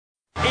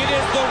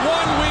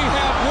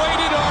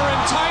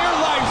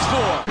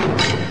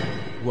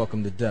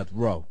welcome to Death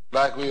Row.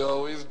 Like we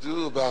always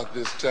do about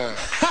this time.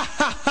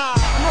 I'm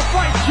gonna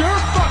fight your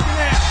fucking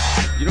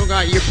ass! You don't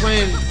got, you're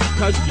playing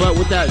touch butt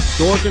with that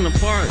dork in the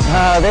park.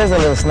 There's a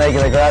little snake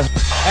in the grass.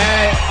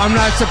 Hey, I'm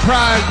not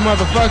surprised,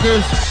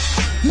 motherfuckers.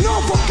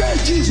 No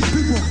fucking Jesus,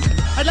 people.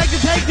 I'd like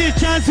to take this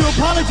chance to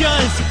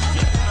apologize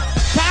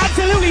to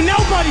absolutely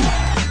nobody.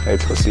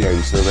 Hey, pussy, are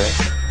you still there?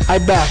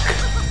 I'm back.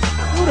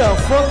 Who the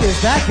fuck is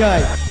that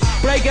guy?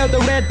 Break out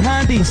the red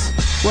panties.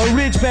 We're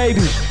rich,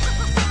 baby.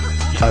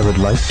 I would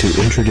like to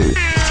introduce.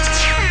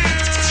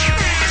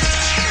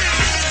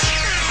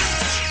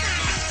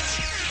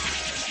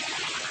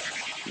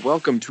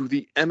 Welcome to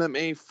the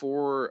MMA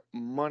for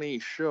Money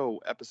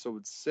show,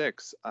 episode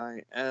 6.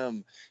 I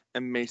am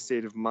MMA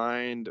State of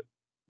Mind,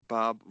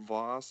 Bob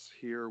Voss,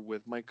 here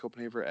with Mike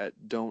Copenhaver at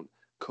Don't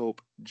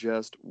Cope,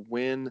 Just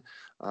Win.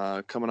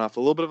 Coming off a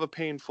little bit of a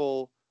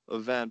painful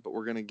event, but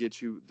we're going to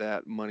get you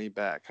that money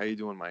back. How you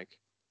doing, Mike?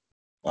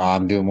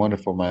 I'm doing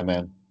wonderful, my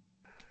man.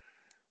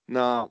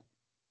 Now,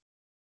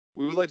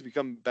 we would like to be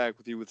coming back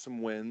with you with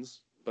some wins,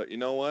 but you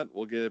know what?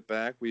 We'll get it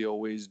back. We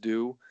always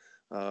do.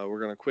 We're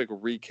going to quick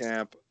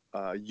recap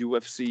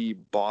UFC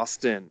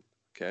Boston.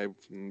 Okay,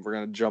 we're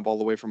going to jump all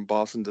the way from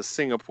Boston to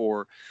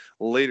Singapore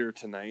later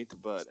tonight.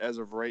 But as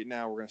of right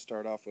now, we're going to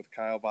start off with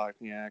Kyle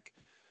Bochniak,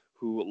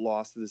 who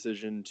lost the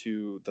decision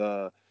to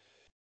the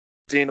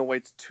Dana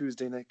White's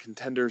Tuesday Night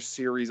Contender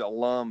Series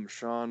alum,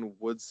 Sean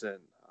Woodson.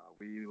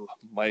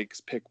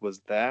 Mike's pick was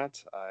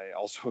that. I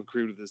also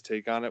agreed with his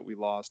take on it. We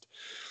lost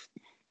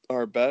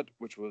our bet,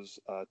 which was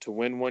to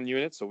win 1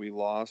 unit, so we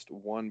lost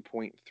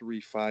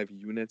 1.35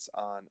 units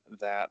on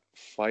that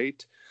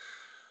fight.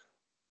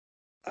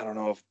 I don't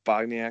know if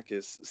Bochniak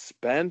is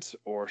spent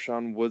or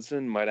Sean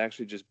Woodson might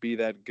actually just be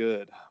that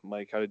good.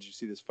 Mike, how did you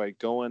see this fight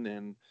going,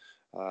 and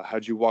how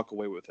did you walk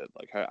away with it?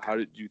 Like, how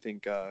did you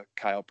think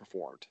Kyle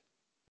performed?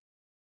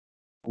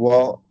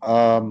 Well,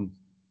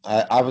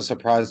 I was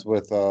surprised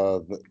with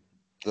the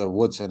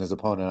Woodson, his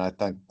opponent.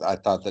 I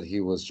thought that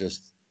he was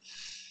just,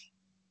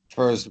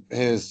 for his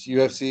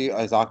UFC,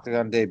 his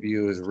Octagon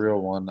debut, his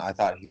real one, I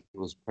thought he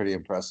was pretty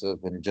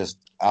impressive and just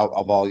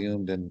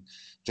out-volumed and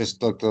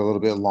just looked a little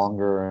bit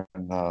longer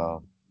and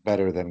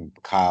better than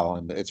Kyle.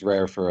 And it's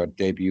rare for a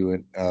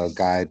debut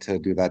guy to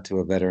do that to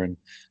a veteran.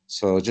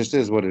 So it just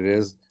is what it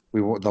is.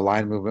 The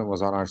line movement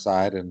was on our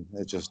side, and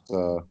it just,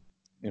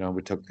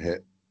 we took the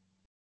hit.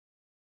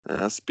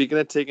 Speaking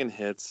of taking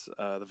hits,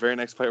 the very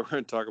next fight we're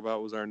going to talk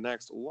about was our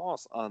next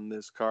loss on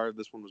this card.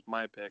 This one was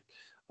my pick.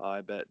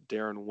 I bet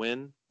Darren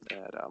Wynn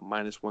at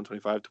minus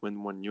 125 to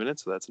win 1 unit,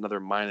 so that's another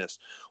minus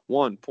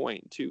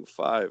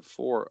 1.25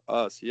 for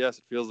us. Yes,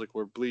 it feels like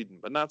we're bleeding,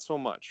 but not so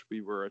much. We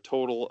were a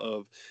total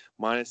of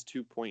minus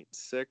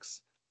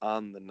 2.6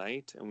 on the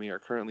night, and we are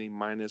currently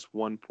minus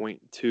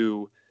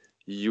 1.2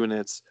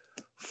 units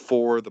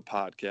for the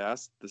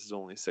podcast. This is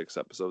only 6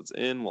 episodes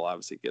in. We'll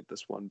obviously get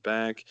this one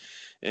back,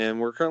 and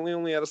we're currently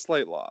only at a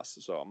slight loss,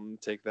 so I'm going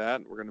to take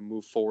that. We're going to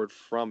move forward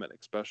from it,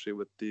 especially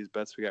with these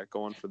bets we got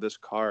going for this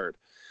card,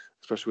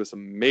 especially with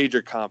some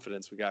major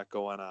confidence we got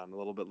going on a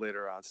little bit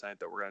later on tonight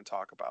that we're going to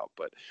talk about.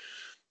 But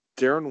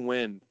Darren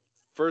Wynn,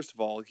 first of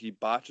all, he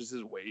botches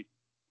his weight,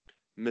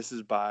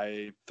 misses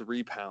by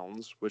 3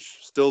 pounds, which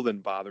still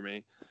didn't bother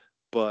me,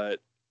 but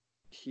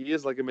he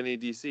is like a mini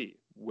DC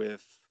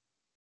with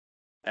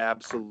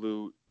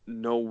absolute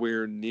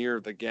nowhere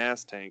near the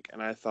gas tank,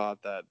 and I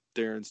thought that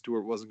Darren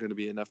Stewart wasn't going to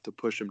be enough to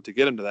push him to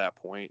get him to that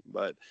point,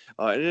 but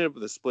it ended up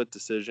with a split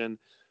decision.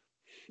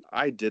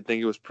 I did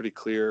think it was pretty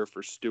clear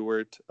for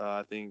Stewart.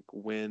 I think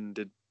Wynn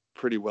did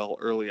pretty well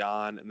early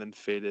on and then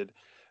faded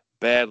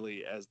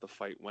badly as the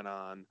fight went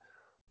on.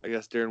 I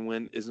guess Darren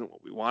Wynn isn't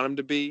what we want him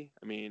to be.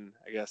 I mean,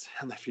 I guess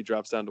if he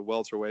drops down to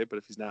welterweight, but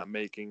if he's not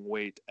making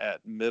weight at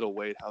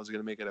middleweight, how's he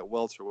going to make it at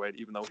welterweight,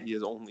 even though he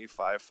is only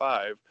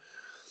 5'5"?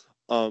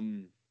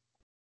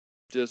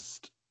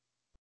 Just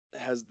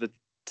has the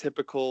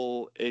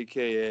typical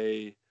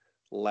AKA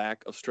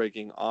lack of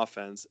striking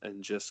offense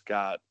and just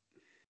got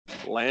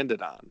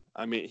landed on.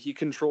 I mean, he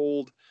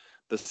controlled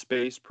the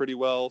space pretty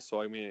well.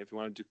 So, I mean, if you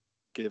wanted to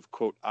give,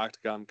 quote,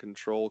 octagon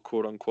control,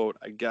 quote unquote,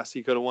 I guess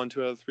he could have won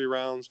 2 out of 3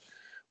 rounds,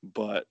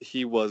 but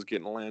he was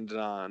getting landed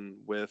on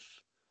with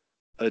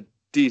a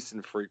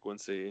decent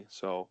frequency.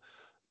 So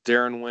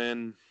Darren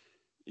Wynn,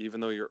 even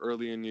though you're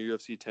early in your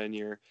UFC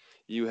tenure,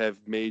 you have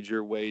made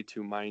your way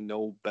to my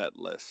no bet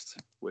list,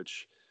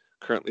 which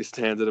currently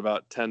stands at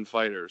about 10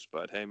 fighters.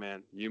 But hey,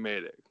 man, you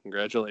made it.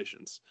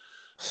 Congratulations.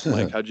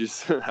 Mike, how'd you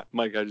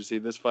see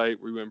this fight?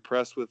 Were you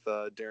impressed with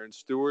Darren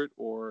Stewart,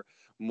 or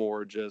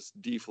more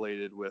just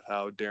deflated with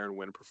how Darren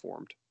Wynn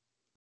performed?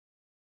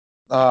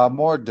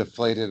 More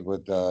deflated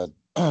with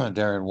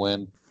Darren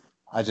Wynn.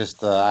 I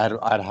just I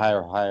had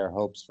higher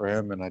hopes for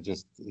him, and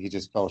he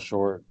just fell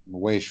short,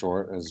 way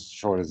short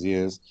as he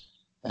is.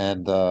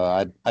 And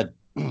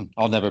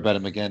I'll never bet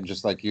him again,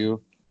 just like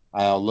you.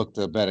 I'll look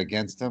to bet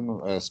against him,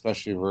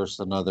 especially versus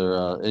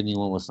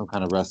anyone with some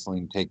kind of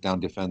wrestling takedown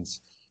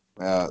defense.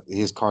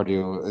 His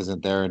cardio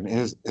isn't there, and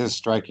his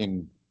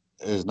striking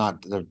is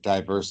not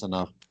diverse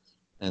enough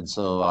and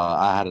so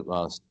I had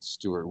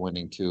Stewart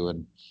winning too.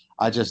 And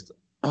I just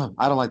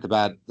I don't like the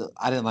bad.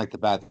 I didn't like the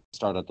bad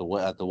start at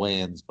the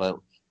weigh-ins, but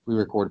we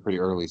recorded pretty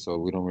early, so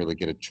we don't really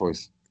get a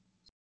choice.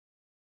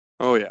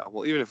 Oh yeah,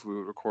 well even if we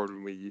would record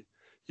when we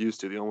used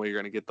to, the only way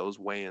you're going to get those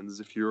weigh-ins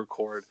if you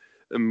record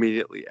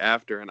immediately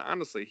after. And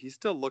honestly, he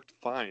still looked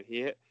fine.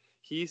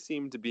 He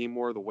seemed to be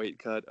more the weight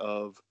cut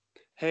of,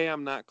 hey,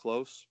 I'm not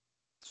close,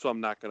 so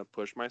I'm not going to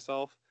push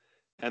myself,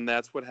 and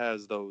that's what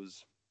has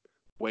those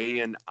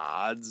weigh-in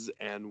odds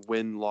and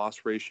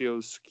win-loss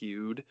ratios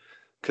skewed,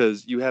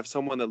 because you have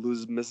someone that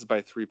misses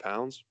by 3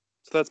 pounds,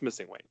 so that's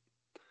missing weight.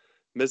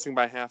 Missing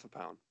by half a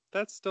pound,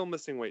 that's still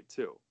missing weight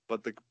too.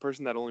 But the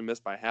person that only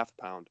missed by half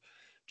a pound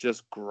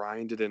just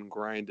grinded and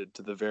grinded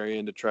to the very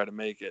end to try to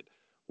make it.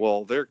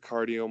 Well, their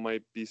cardio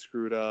might be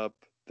screwed up.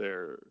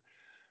 Their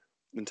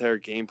entire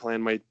game plan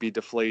might be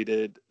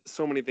deflated.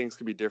 So many things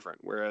could be different.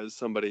 Whereas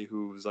somebody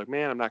who's like,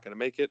 man, I'm not going to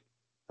make it,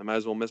 I might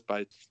as well miss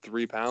by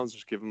 3 pounds,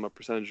 just give them a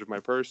percentage of my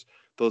purse.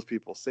 Those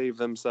people save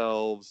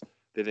themselves.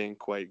 They didn't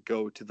quite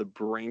go to the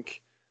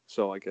brink.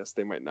 So I guess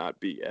they might not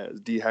be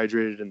as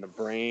dehydrated in the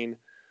brain.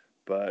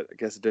 But I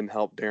guess it didn't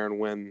help Darren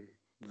win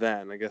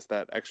then. I guess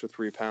that extra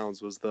 3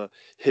 pounds was the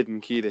hidden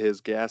key to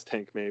his gas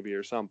tank maybe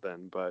or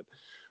something. But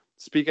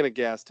speaking of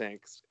gas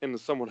tanks, in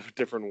somewhat of a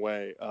different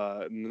way,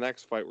 in the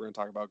next fight we're going to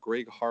talk about,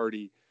 Greg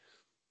Hardy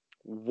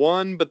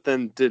won but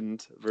then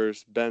didn't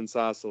versus Ben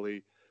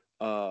Sassoli.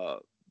 The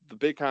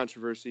big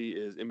controversy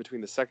is in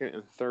between the second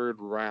and third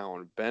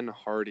round, Ben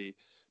Hardy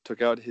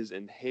took out his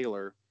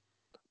inhaler.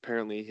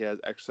 Apparently he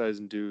has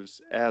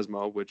exercise-induced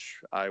asthma,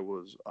 which I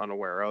was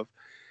unaware of,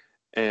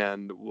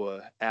 and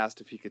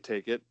asked if he could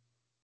take it.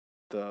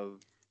 The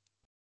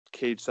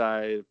cage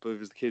side, I believe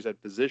it was the cage side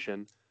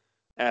physician,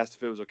 asked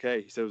if it was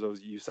okay. He said it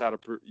was USADA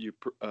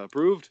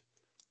approved,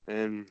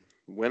 and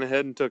went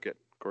ahead and took it.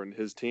 According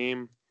to his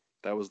team,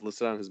 that was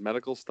listed on his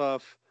medical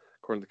stuff.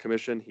 According to the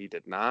commission, he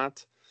did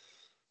not.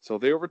 So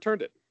they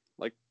overturned it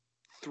like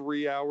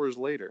 3 hours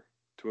later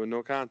to a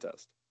no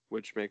contest,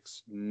 which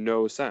makes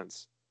no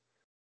sense.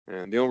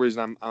 And the only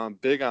reason I'm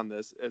big on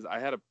this is I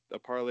had a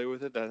parlay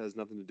with it that has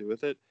nothing to do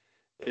with it.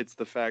 It's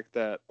the fact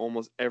that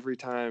almost every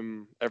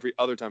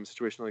other time a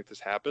situation like this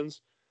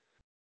happens,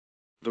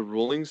 the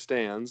ruling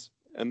stands,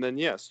 and then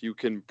yes, you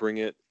can bring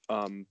it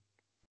to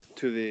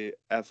the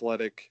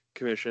athletic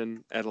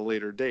commission at a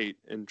later date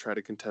and try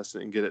to contest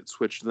it and get it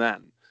switched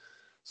then.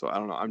 So I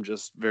don't know. I'm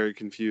just very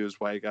confused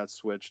why it got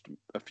switched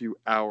a few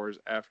hours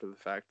after the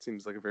fact.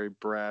 Seems like a very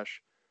brash,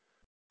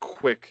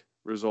 quick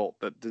result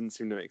that didn't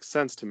seem to make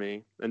sense to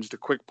me. And just a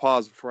quick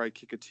pause before I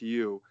kick it to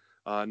you.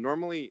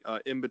 Normally,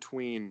 in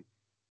between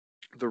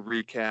the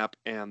recap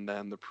and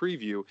then the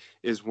preview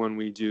is when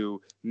we do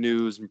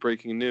news and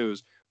breaking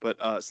news.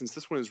 But since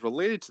this one is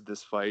related to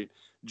this fight,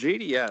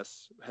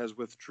 JDS has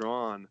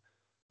withdrawn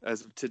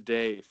as of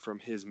today from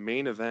his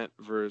main event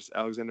versus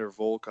Alexander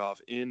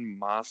Volkov in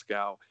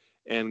Moscow,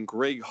 and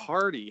Greg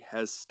Hardy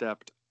has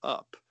stepped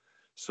up.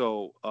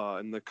 So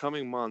in the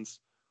coming months,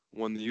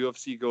 when the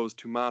UFC goes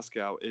to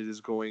Moscow, it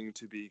is going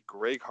to be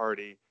Greg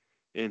Hardy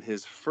in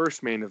his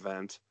first main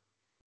event,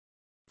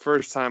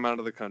 first time out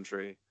of the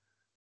country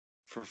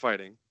for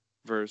fighting,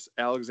 versus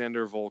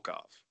Alexander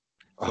Volkov.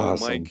 So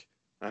Awesome. Mike,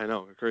 I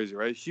know, crazy,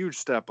 right? Huge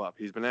step up.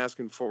 He's been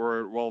asking for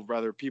it. Well,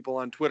 rather, people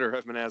on Twitter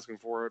have been asking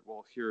for it.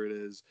 Well, here it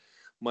is.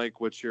 Mike,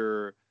 what's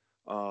your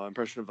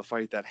impression of the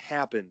fight that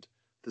happened,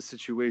 the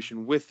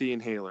situation with the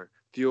inhaler,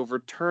 the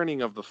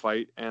overturning of the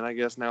fight, and I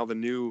guess now the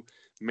new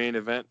main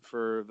event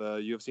for the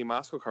UFC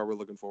Moscow card we're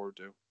looking forward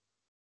to?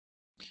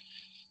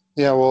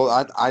 Yeah, well,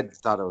 I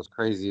thought it was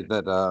crazy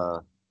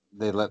that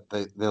they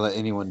let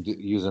anyone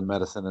use a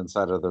medicine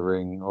inside of the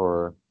ring,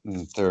 or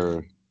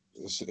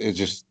it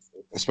just,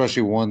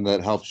 especially one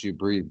that helps you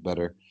breathe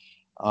better.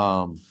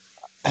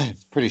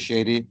 It's pretty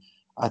shady.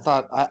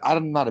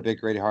 I'm not a big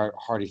Grady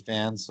Hardy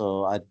fan,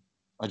 so I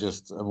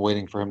just am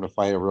waiting for him to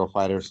fight a real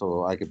fighter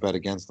so I could bet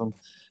against him.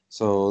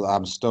 So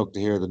I'm stoked to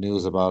hear the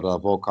news about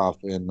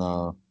Volkov in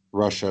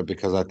Russia,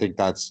 because I think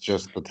that's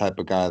just the type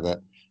of guy that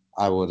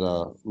I would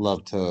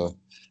love to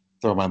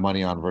throw my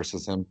money on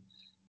versus him.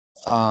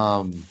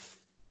 I'm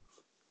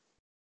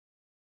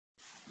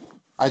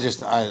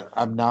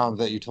now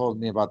that you told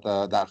me about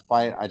that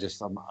fight,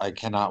 I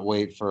cannot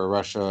wait for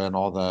Russia and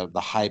all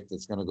the hype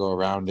that's going to go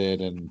around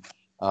it, and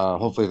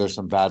hopefully there's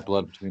some bad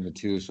blood between the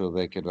two so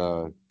they could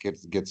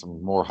get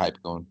some more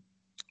hype going.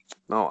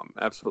 No, I'm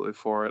absolutely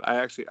for it.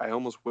 I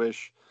almost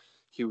wish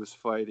he was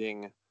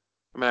fighting.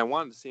 I mean, I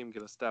wanted to see him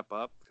get a step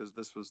up, because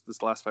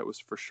this last fight was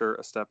for sure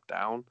a step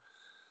down.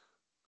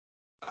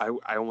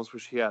 I almost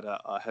wish he had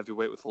a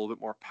heavyweight with a little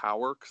bit more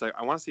power, because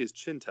I want to see his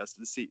chin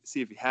tested to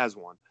see if he has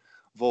one.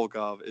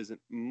 Volkov isn't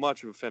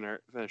much of a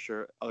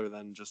finisher other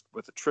than just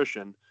with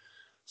attrition.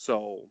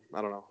 So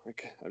I don't know.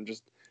 I'm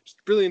just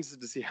really interested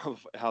to see how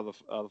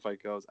the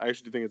fight goes. I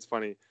actually think it's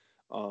funny.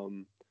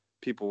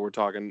 People were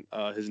talking.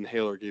 His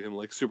inhaler gave him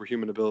like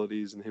superhuman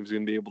abilities, and he was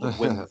going to be able to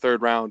win the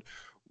third round.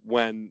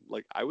 When,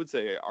 like, I would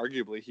say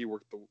arguably he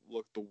looked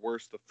the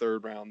worst the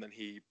third round than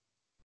he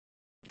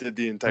did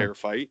the entire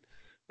fight.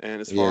 And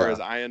as far Yeah. as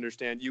I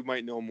understand, you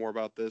might know more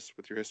about this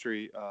with your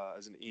history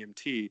as an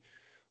EMT,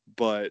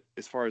 but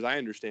as far as I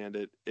understand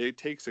it, it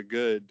takes a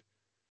good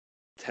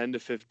 10 to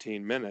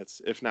 15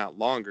 minutes, if not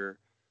longer,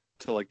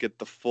 to like get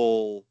the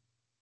full,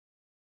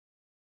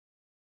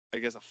 I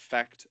guess,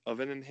 effect of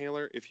an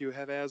inhaler if you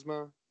have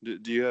asthma.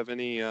 Do you have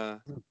any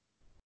Well,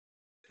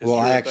 history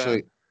with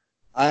that?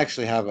 I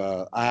actually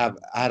I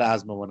had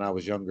asthma when I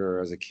was younger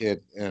as a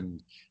kid,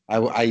 and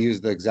I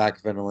used the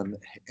exact Ventolin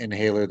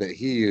inhaler that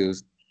he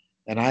used,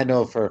 and I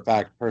know for a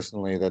fact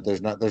personally that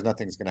there's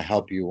nothing's going to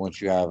help you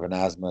once you have an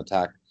asthma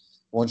attack.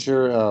 Once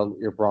your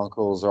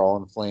bronchioles are all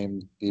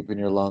inflamed deep in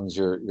your lungs,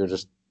 you're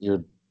just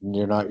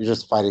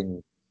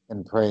fighting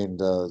and praying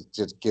to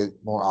just get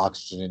more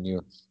oxygen in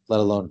you, let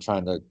alone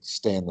trying to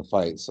stay in the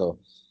fight. So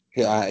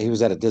he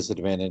was at a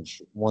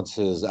disadvantage once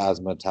his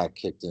asthma attack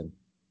kicked in.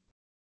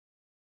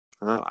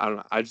 I don't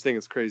know. I just think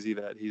it's crazy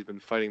that he's been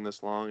fighting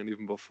this long, and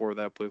even before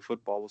that, played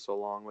football so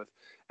long with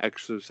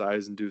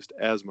exercise-induced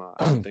asthma.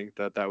 I would think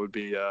that would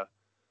be a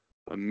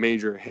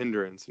major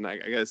hindrance, and I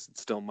guess it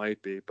still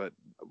might be, but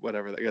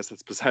whatever. I guess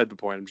that's beside the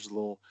point. I'm just a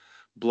little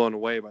blown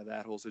away by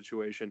that whole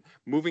situation.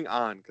 Moving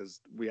on,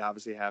 because we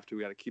obviously have to.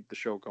 We got to keep the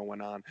show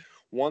going on.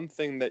 One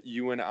thing that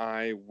you and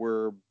I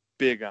were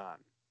big on.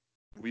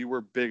 We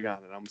were big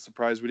on it. I'm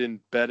surprised we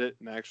didn't bet it,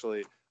 and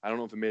actually, I don't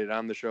know if it made it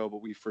on the show,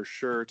 but we for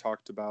sure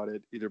talked about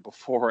it either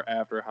before or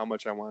after how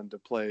much I wanted to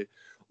play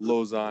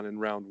Lozon in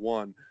round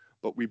one.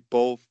 But we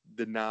both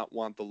did not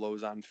want the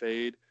Lozon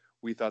fade.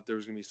 We thought there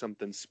was going to be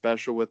something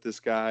special with this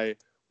guy,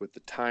 with the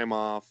time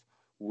off,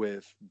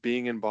 with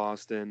being in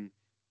Boston,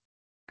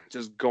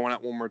 just going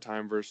out one more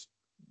time versus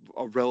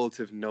a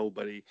relative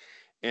nobody.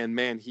 And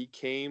man, he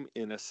came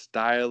in a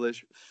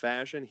stylish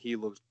fashion. He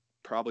looked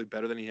probably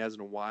better than he has in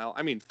a while.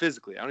 I mean,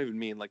 physically, I don't even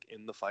mean like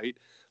in the fight.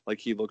 Like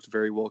he looked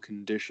very well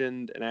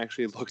conditioned and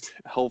actually looked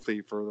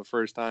healthy for the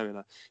first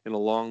time in a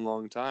long,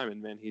 long time.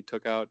 And man, he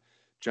took out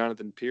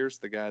Jonathan Pierce,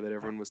 the guy that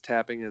everyone was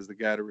tapping as the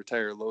guy to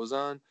retire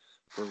Lozon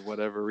for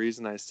whatever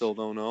reason. I still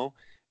don't know.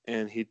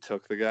 And he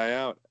took the guy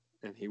out,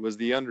 and he was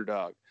the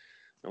underdog.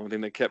 The only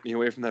thing that kept me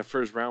away from that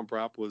first round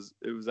prop was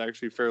it was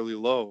actually fairly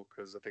low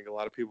because I think a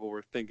lot of people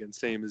were thinking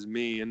same as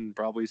me and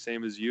probably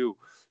same as you.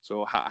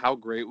 So how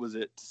great was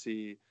it to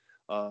see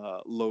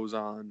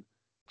Lozon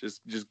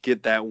just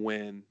get that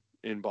win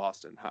in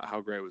Boston?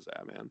 How great was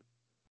that, man?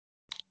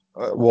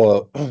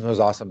 Well, it was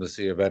awesome to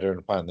see a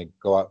veteran finally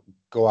go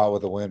out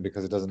with a win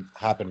because it doesn't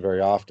happen very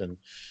often.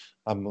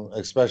 I'm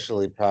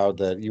especially proud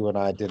that you and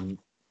I didn't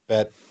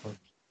bet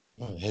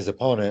his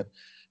opponent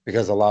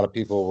because a lot of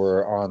people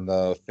were on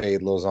the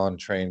fade Lozon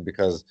train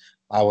because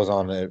I was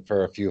on it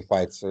for a few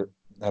fights, or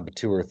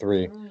two or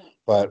three.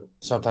 But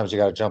sometimes you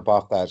got to jump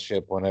off that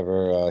ship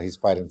whenever he's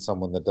fighting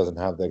someone that doesn't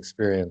have the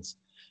experience.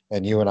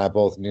 And you and I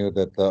both knew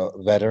that the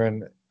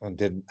veteran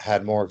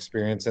had more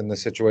experience in the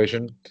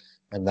situation,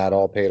 and that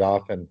all paid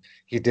off. And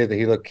he did.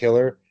 He looked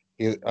killer.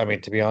 I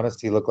mean, to be honest,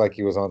 he looked like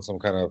he was on some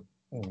kind of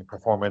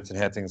performance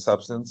enhancing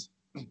substance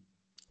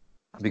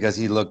because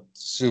he looked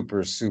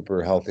super,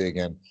 super healthy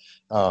again.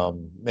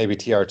 Maybe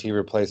TRT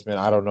replacement.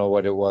 I don't know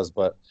what it was,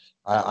 but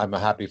I'm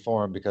happy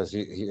for him because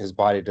his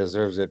body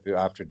deserves it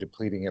after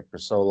depleting it for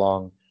so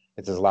long.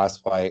 It's his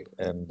last fight,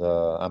 and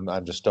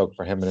I'm just stoked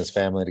for him and his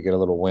family to get a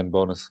little win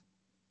bonus.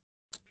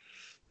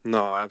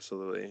 No,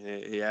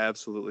 absolutely. He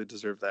absolutely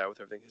deserved that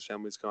with everything his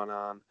family's gone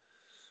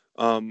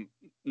on.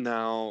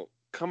 Now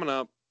coming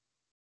up,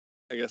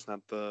 I guess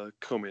not the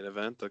co-main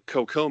event, the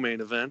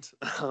co-main event.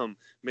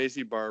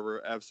 Macy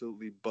Barber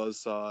absolutely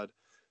buzzsawed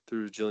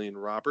through Jillian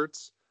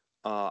Roberts.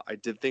 I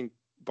did think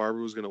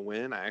Barber was going to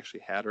win. I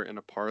actually had her in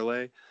a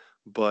parlay,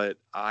 but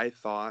I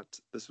thought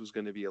this was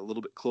going to be a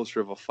little bit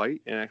closer of a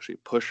fight and actually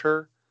push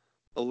her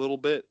a little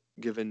bit,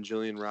 given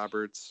Jillian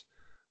Roberts'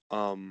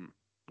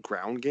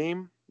 ground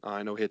game.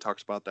 I know he had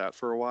talked about that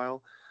for a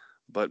while,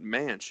 but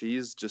man,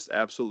 she's just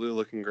absolutely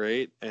looking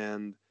great,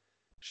 and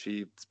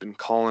she's been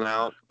calling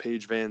out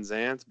Paige Van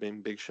Zandt.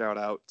 Being big shout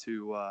out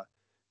to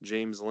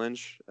James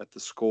Lynch at the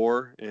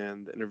Score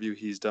and the interview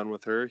he's done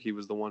with her. He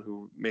was the one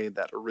who made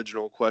that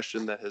original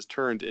question that has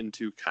turned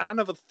into kind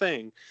of a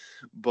thing.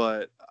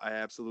 But I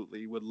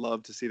absolutely would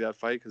love to see that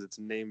fight because it's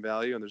name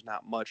value, and there's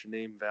not much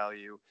name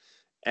value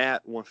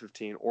at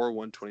 115 or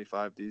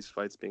 125, these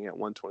fights being at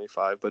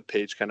 125, but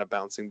Paige kind of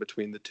bouncing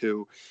between the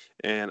two.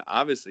 And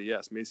obviously,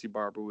 yes, Macy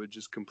Barber would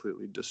just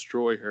completely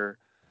destroy her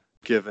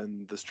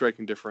given the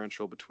striking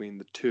differential between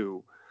the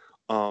two.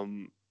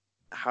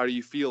 How do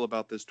you feel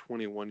about this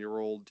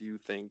 21-year-old? Do you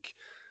think,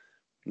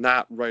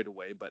 not right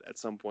away, but at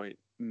some point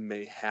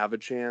may have a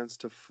chance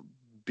to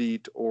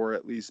beat or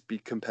at least be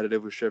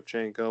competitive with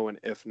Shevchenko? And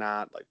if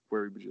not, like,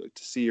 where would you like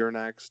to see her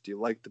next? Do you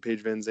like the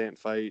Paige Van Zandt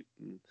fight?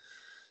 And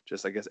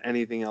just, I guess,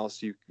 anything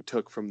else you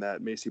took from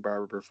that Macy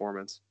Barber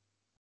performance?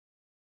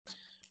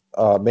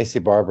 Macy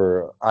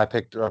Barber, I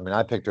picked her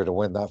to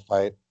win that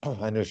fight.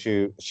 I knew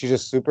she's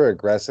just super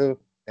aggressive,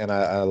 and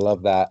I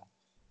love that.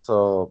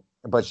 So,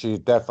 but she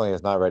definitely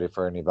is not ready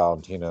for any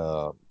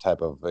Valentina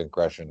type of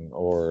aggression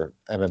or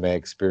MMA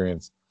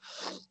experience.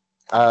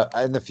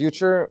 In the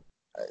future,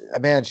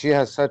 man, she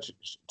has such.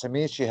 To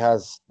me, she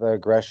has the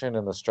aggression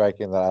and the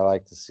striking that I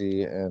like to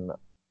see in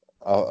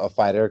a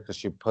fighter because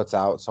she puts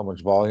out so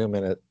much volume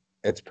and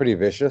it's pretty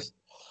vicious.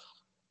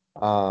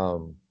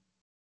 Um,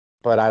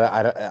 but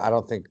I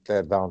don't think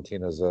that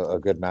Valentina's a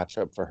good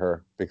matchup for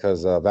her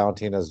because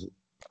Valentina's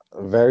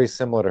very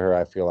similar to her.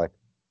 I feel like.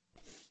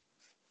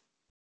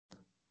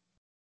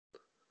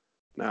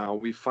 Now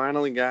we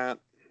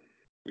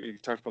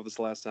talked about this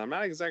last time,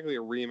 not exactly a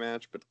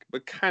rematch,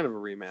 but kind of a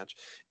rematch.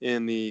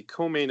 In the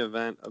co-main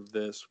event of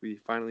this, we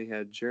finally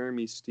had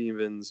Jeremy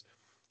Stevens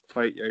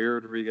fight Yair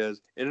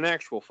Rodriguez in an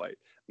actual fight,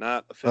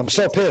 not a 15-second I'm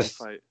so pissed.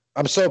 fight.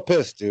 I'm so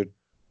pissed, dude.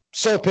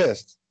 So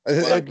pissed.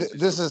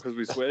 This is because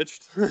we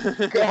switched.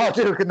 oh,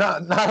 dude,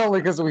 not only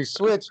because we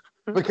switched,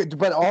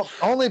 but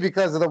only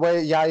because of the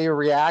way Yair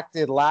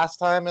reacted last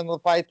time in the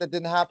fight that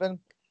didn't happen.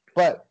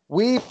 But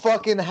we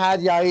fucking had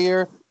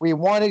Yair. We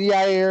wanted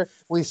Yair.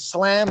 We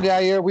slammed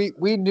Yair.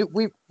 We knew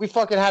we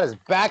fucking had his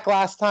back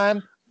last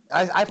time.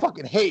 I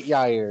fucking hate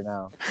Yair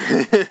now.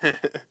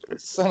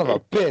 Son of a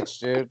bitch,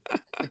 dude.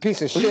 You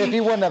piece of shit. If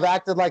he wouldn't have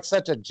acted like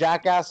such a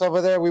jackass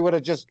over there, we would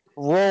have just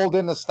rolled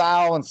into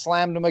style and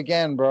slammed him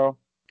again, bro.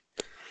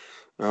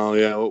 Oh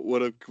yeah,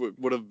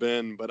 would have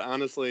been. But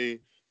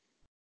honestly,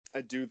 I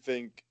do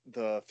think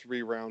the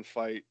 3-round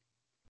fight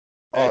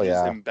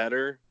edges him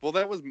better. Well,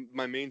 that was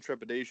my main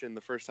trepidation the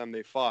first time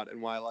they fought,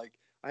 and why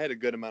I had a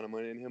good amount of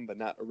money in him, but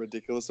not a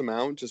ridiculous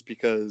amount, just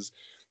because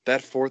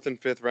that 4th and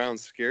 5th round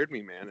scared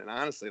me, man. And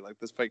honestly,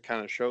 this fight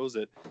kind of shows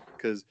it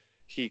because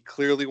he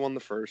clearly won the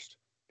first.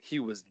 He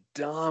was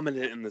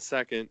dominant in the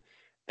second,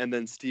 and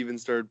then Steven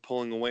started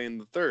pulling away in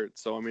the third.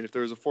 So I mean, if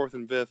there was a 4th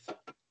and 5th,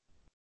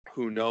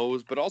 who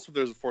knows? But also, if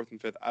there's a 4th and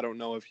 5th, I don't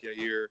know if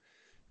Yair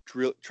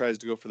tries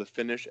to go for the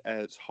finish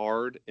as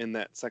hard in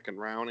that second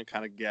round and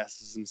kind of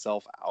gasses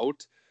himself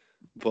out.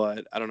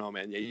 But I don't know,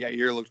 man.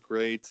 Yair looked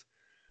great.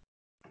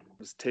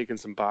 Was taking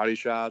some body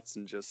shots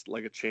and just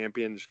like a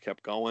champion, just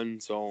kept going.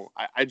 So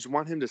I just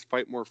want him to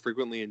fight more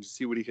frequently and just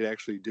see what he could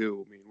actually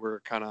do. I mean,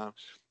 we're kind of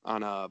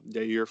on a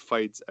Yair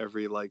fights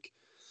every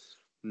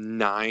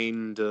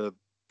 9 to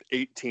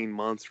 18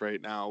 months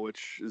right now,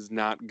 which is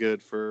not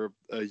good for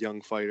a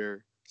young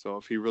fighter. So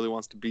if he really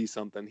wants to be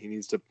something, he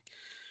needs to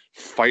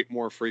fight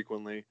more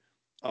frequently.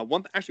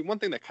 One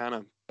thing that kind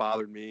of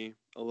bothered me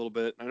a little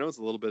bit, I know it's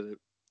a little bit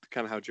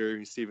kind of how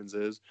Jeremy Stevens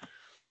is.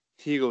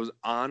 He goes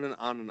on and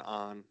on and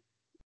on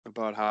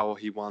about how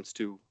he wants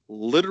to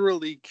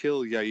literally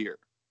kill Yair.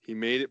 He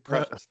made it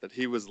preface that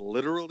he was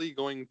literally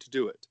going to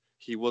do it.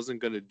 He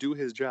wasn't going to do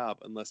his job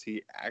unless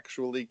he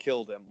actually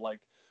killed him.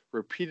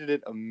 Repeated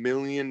it a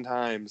million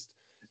times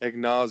ad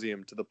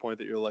nauseum to the point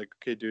that you're like,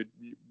 okay, dude,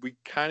 we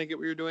kind of get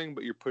what you're doing,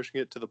 but you're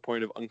pushing it to the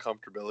point of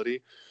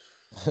uncomfortability.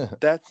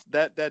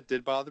 That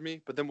did bother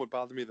me. But then what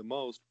bothered me the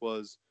most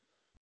was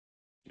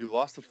you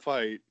lost the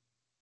fight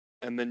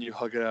and then you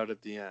hug it out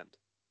at the end.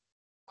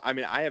 I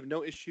mean, I have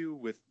no issue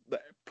with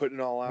putting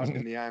it all out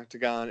in the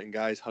octagon and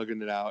guys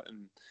hugging it out,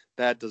 and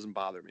that doesn't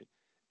bother me.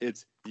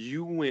 It's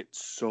you went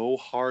so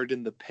hard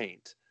in the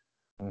paint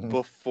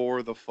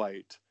before the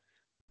fight,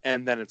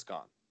 and then it's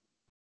gone.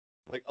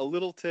 A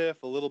little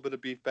tiff, a little bit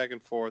of beef back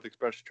and forth,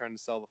 especially trying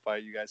to sell the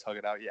fight. You guys hug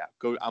it out. Yeah,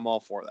 go. I'm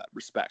all for that.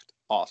 Respect.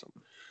 Awesome.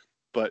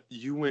 But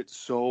you went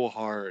so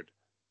hard,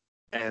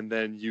 and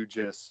then you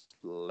just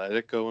let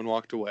it go and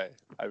walked away.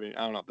 I mean,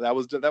 I don't know. That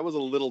was a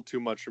little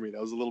too much for me.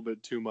 That was a little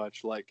bit too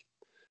much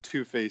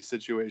two-faced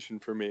situation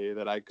for me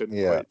that I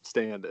couldn't quite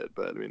stand it.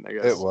 But I mean, I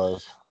guess it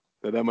was.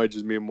 That might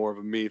just be more of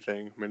a me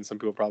thing. I mean, some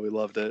people probably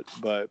loved it,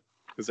 but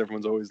because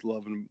everyone's always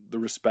loving the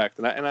respect,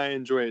 and I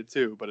enjoy it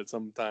too. But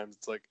sometimes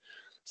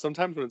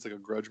when it's a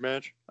grudge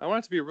match, I want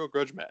it to be a real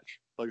grudge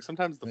match.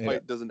 Sometimes the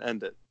fight doesn't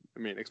end it. I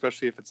mean,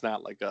 especially if it's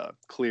not a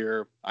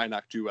clear, I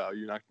knocked you out,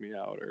 you knocked me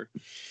out, or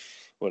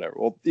whatever.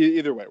 Well,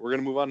 either way, we're going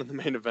to move on to the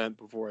main event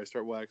before I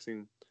start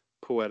waxing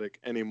poetic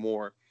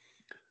anymore.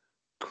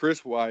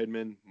 Chris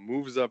Weidman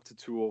moves up to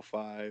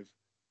 205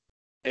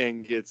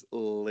 and gets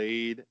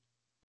laid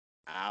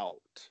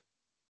out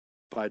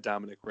by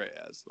Dominic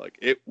Reyes.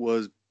 It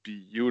was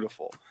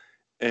beautiful.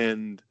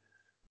 And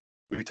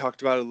we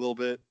talked about it a little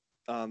bit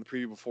on the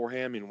preview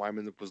beforehand. I mean,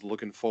 Weidman was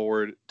looking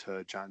forward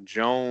to John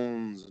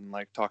Jones and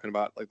talking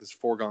about this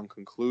foregone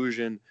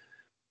conclusion.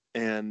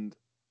 And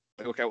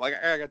okay, well,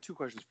 I got 2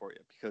 questions for you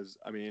because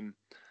I mean,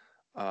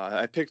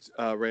 I picked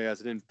Reyes.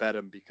 I didn't bet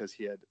him because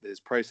his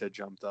price had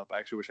jumped up. I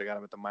actually wish I got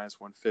him at the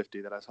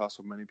 -150 that I saw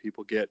so many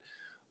people get.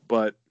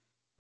 But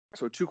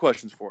so 2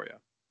 questions for you.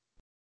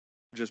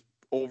 Just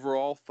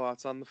overall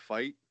thoughts on the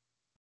fight.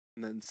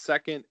 And then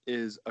second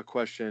is a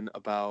question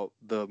about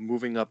the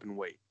moving up in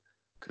weight.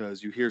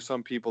 Because you hear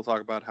some people talk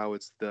about how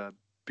it's the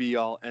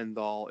be-all,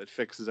 end-all, it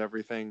fixes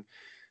everything.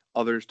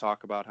 Others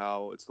talk about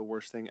how it's the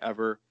worst thing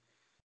ever.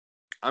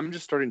 I'm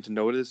just starting to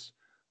notice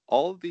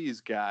all of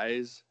these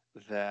guys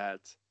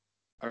that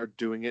are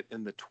doing it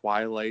in the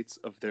twilights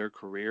of their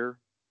career,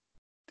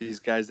 these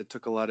guys that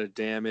took a lot of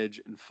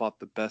damage and fought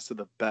the best of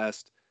the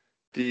best,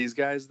 these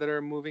guys that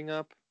are moving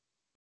up,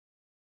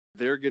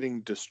 they're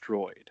getting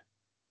destroyed.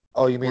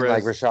 Oh, you mean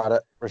like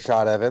Whereas,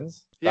 Rashad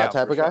Evans, that yeah,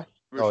 type of guy?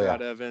 Oh yeah,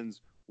 Rashad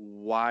Evans,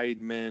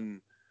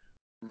 Weidman,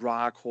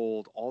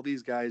 Rockhold, all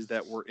these guys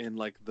that were in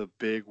like the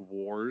big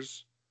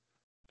wars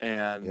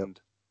yep. and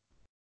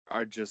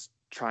are just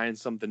trying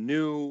something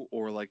new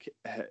or like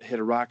hit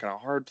a rock in a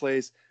hard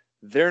place.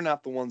 They're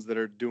not the ones that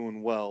are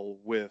doing well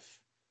with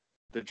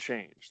the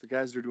change. The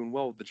guys that are doing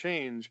well with the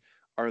change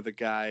are the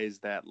guys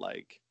that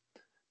like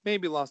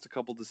maybe lost a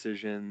couple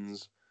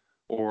decisions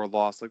or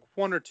lost like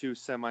one or two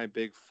semi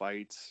big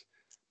fights,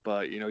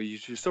 but you know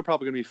you're still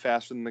probably going to be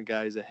faster than the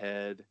guys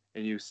ahead,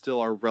 and you still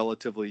are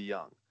relatively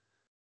young.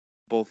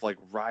 Both like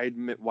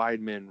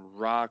Weidman,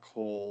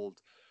 Rockhold,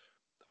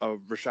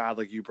 Rashad,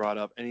 like you brought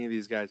up, any of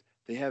these guys,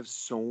 they have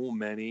so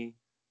many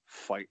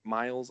fight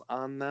miles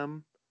on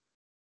them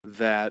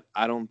that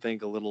I don't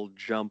think a little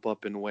jump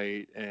up in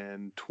weight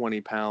and 20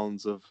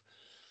 pounds of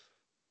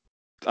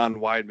on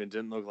Weidman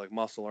didn't look like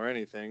muscle or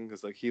anything,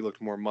 because like he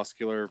looked more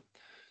muscular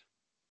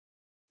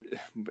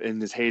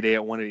in his heyday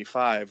at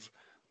 185.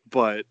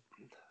 But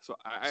so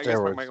I guess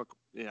my Steroids.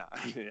 yeah,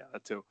 yeah,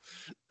 that too.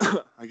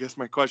 I guess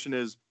my question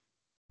is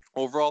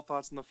overall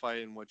thoughts on the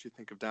fight and what you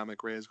think of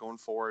Dominic Reyes going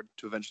forward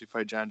to eventually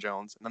fight John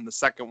Jones. And then the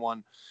second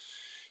one,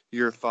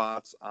 your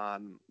thoughts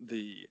on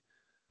the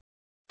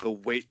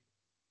weight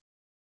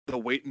the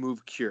weight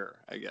move cure,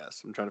 I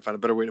guess. I'm trying to find a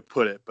better way to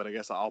put it, but I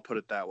guess I'll put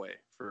it that way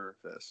for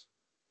this.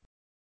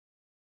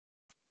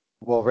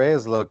 Well,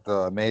 Reyes looked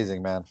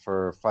amazing, man,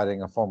 for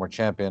fighting a former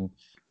champion.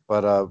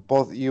 But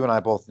both you and I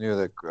both knew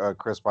that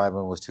Chris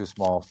Weidman was too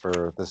small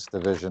for this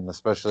division,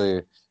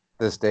 especially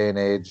this day and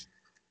age.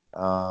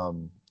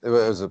 It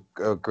was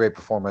a great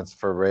performance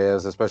for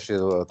Reyes, especially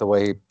the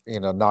way he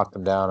knocked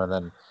him down and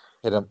then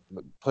hit him,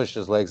 pushed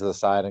his legs to the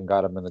side and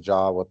got him in the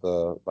jaw with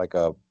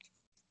a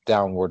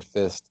downward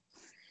fist.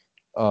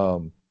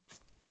 Um,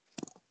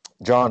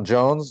 John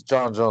Jones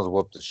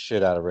whooped the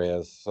shit out of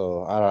Reyes.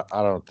 So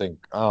I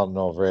don't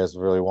know if Reyes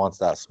really wants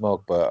that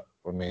smoke, but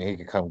I mean he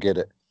could come get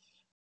it.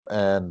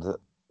 And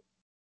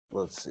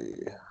let's see,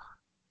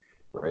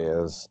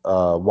 Reyes,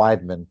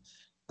 Weidman,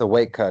 the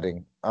weight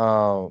going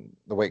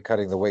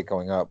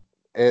up.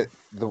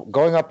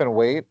 Going up in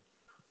weight.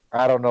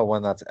 I don't know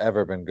when that's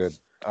ever been good.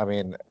 I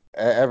mean,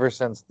 ever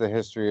since the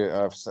history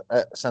of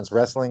since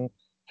wrestling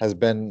has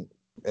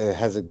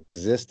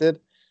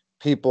existed,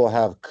 people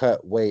have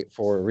cut weight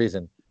for a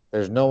reason.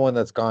 There's no one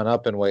that's gone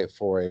up in weight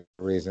for a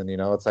reason.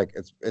 It's like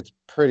it's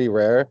pretty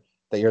rare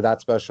that you're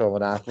that special of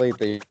an athlete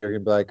that you're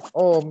gonna be like,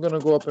 oh, I'm gonna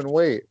go up in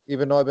weight,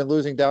 even though I've been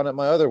losing down at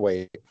my other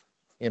weight.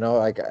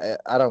 Like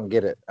I don't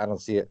get it. I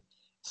don't see it.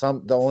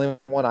 The only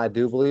one I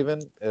do believe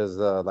in is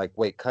like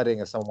weight cutting.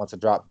 If someone wants to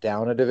drop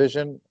down a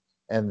division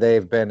and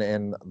they've been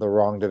in the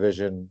wrong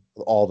division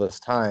all this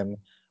time,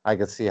 I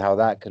could see how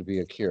that could be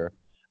a cure.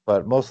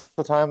 But most of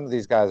the time,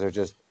 these guys are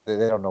just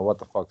they don't know what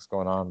the fuck's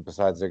going on.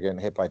 Besides, they're getting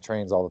hit by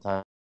trains all the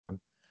time,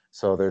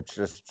 so they're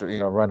just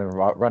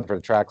run for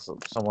the tracks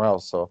somewhere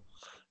else. So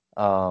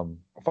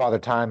Father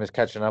Time is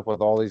catching up with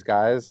all these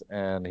guys,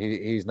 and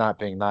he's not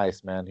being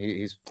nice, man.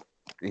 He's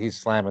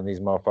slamming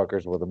these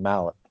motherfuckers with a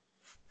mallet.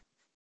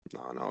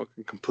 No,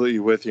 I'm completely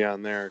with you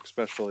on there,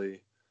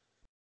 especially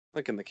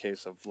like in the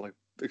case of like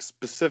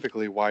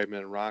specifically Weidman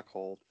and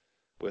Rockhold,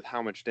 with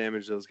how much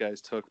damage those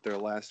guys took their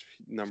last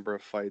number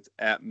of fights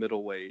at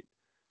middleweight,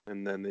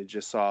 and then they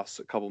just saw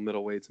a couple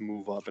middleweights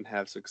move up and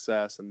have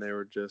success, and they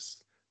were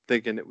just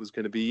thinking it was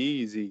going to be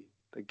easy.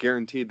 They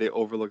guaranteed they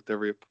overlooked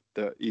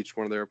each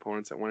one of their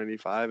opponents at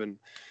 185, and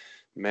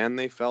man,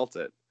 they felt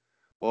it.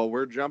 Well,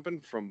 we're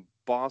jumping from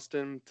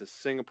Boston to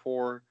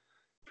Singapore.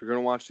 If you're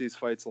going to watch these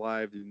fights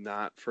live, do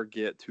not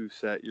forget to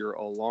set your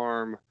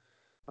alarm.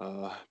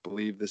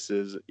 Believe this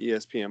is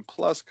ESPN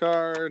Plus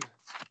card.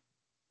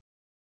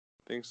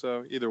 Think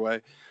so. Either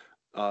way,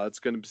 it's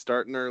going to be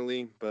starting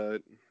early,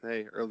 but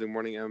hey, early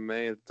morning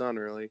MMA, it's done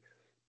early.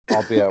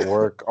 I'll be at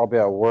work. I'll be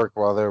at work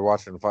while they're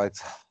watching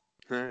fights.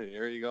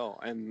 There you go.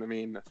 And I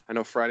mean, I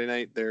know Friday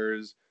night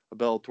there's a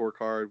Bellator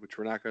card, which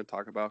we're not going to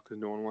talk about because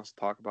no one wants to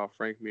talk about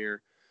Frank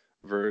Mir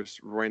versus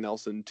Roy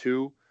Nelson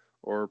 2,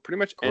 or pretty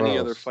much any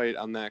other Gross. fight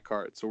on that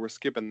card. So we're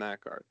skipping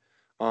that card.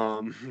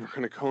 We're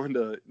going to go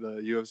into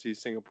the UFC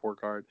Singapore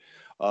card.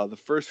 The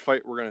first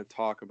fight we're going to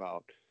talk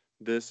about.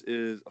 This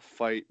is a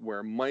fight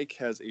where Mike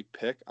has a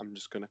pick. I'm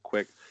just going to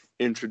quick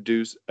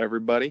introduce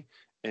everybody,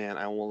 and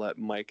I will let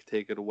Mike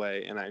take it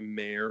away. And I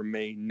may or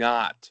may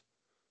not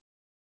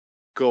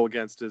go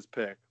against his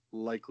pick.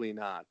 Likely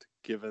not,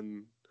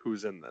 given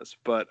who's in this.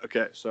 But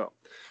okay, so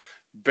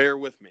bear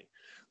with me.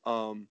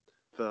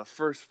 The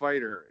first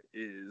fighter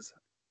is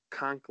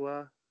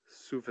Kankla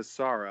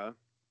Sufisara,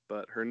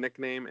 but her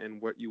nickname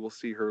and what you will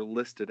see her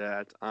listed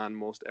at on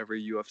most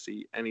every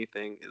UFC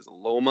anything is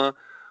Loma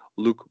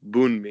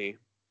Lukbunmi,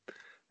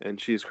 and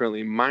she is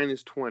currently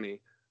minus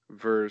 20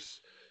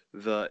 versus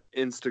the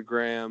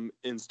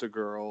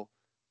Instagirl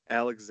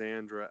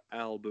Alexandra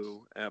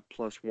Albu at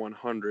plus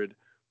 100,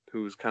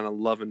 who's kind of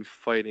loving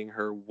fighting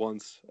her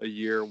once a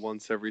year,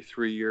 once every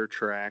 3-year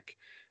track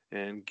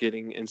and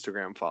getting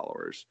Instagram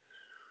followers.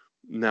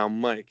 Now,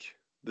 Mike,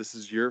 this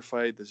is your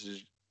fight. This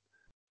is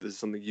this is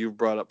something you've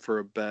brought up for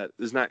a bet.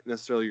 This is not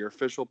necessarily your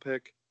official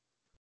pick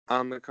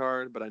on the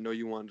card, but I know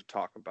you wanted to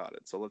talk about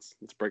it. So let's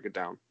break it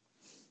down.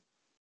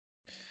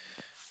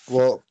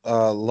 Well,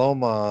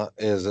 Loma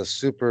is a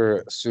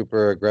super,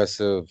 super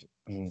aggressive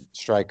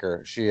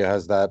striker. She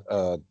has that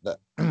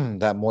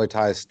that Muay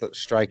Thai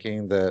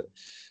striking that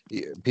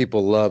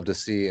people love to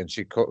see, and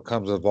she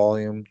comes with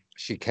volume.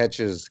 She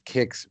catches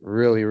kicks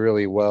really,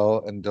 really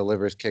well and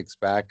delivers kicks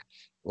back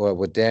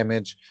with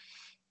damage.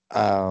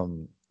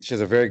 She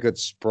has a very good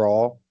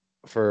sprawl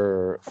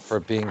for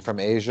being from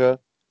Asia.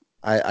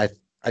 I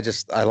I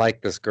I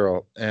like this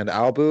girl. And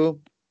Albu's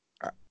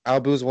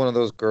one of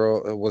those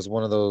was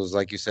one of those,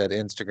 like you said,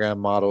 Instagram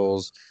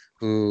models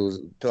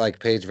who, like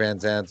Paige Van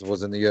Zandt,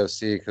 was in the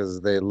UFC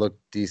because they looked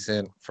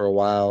decent for a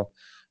while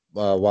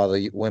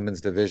the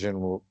women's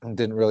division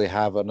didn't really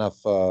have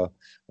enough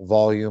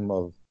volume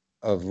of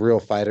real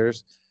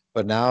fighters.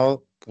 But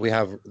now we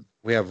have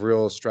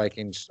real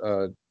striking,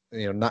 not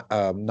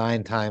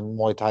 9-time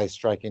Muay Thai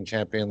striking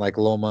champion like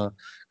Loma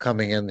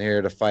coming in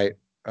here to fight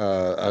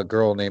a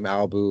girl named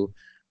Albu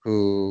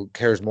who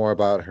cares more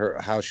about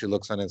how she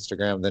looks on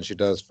Instagram than she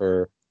does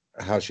for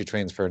how she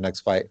trains for her next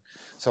fight.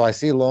 So I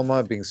see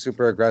Loma being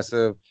super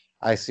aggressive.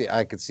 I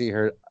could see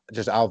her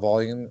just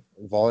voluming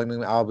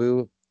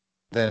Albu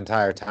the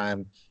entire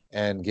time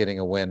and getting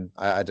a win.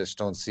 I just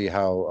don't see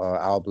how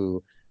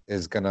Albu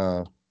is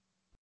gonna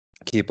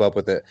keep up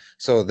with it.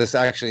 So this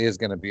actually is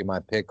gonna be my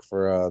pick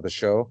for the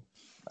show.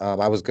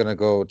 I was gonna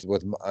go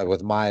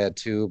with Maya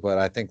too, but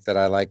I think that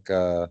I like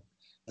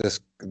this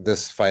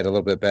fight a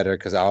little bit better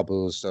because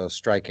Albu's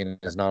striking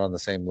is not on the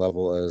same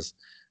level as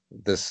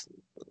this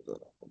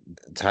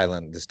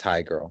this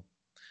Thai girl.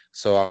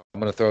 So I'm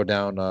gonna throw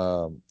down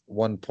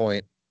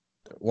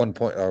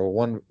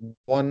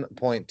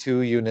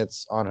 1.2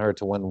 units on her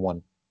to win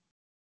one.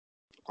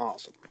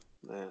 Awesome,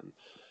 and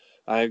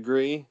I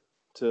agree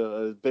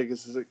to as big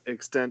as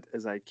extent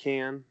as I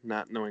can,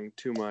 not knowing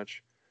too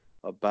much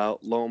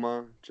about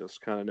Loma,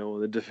 just kind of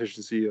knowing the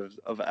deficiency of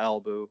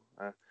Albu.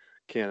 I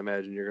can't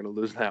imagine you're going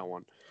to lose that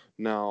one.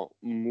 Now,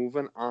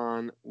 moving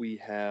on, we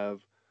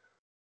have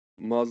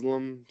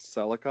Muslim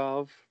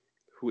Selikov,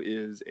 who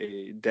is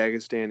a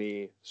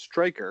Dagestani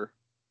striker.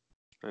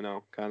 I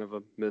know, kind of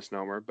a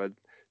misnomer, but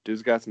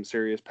dude's got some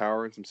serious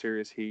power and some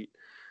serious heat,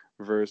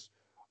 versus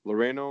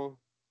Loreno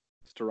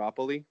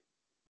Staropoli. I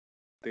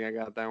think I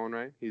got that one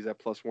right. He's at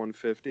plus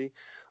 150.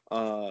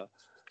 Salikov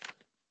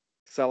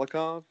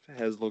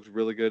has looked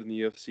really good in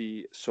the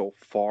UFC so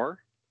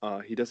far.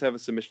 He does have a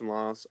submission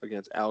loss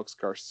against Alex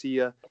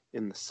Garcia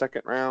in the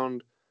second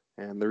round.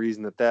 And the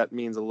reason that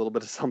means a little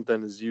bit of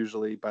something is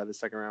usually by the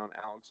second round,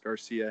 Alex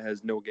Garcia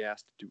has no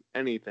gas to do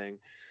anything.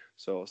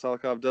 So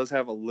Salikov does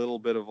have a little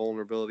bit of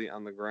vulnerability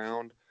on the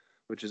ground,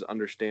 which is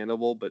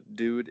understandable. But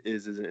dude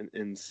is an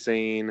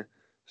insane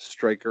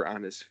striker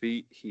on his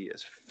feet. He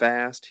is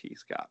fast.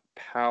 He's got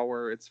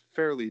power. It's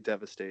fairly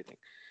devastating.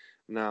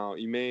 Now,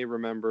 you may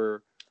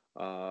remember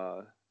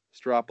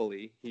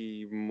Stropoli.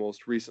 He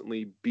most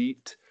recently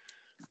beat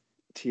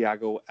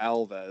Thiago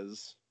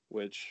Alves,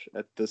 which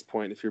at this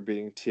point, if you're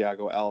beating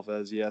Thiago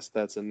Alves, yes,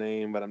 that's a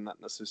name, but I'm not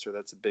necessarily sure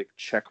that's a big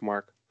check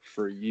mark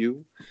for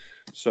you.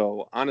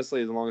 So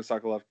honestly, as long as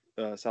Salikov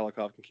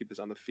can keep this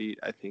on the feet,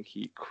 I think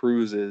he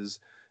cruises.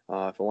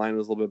 If the line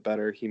was a little bit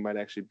better, he might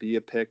actually be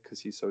a pick because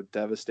he's so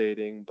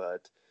devastating.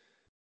 But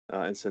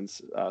and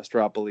since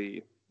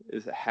Stropoli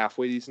is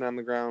halfway decent on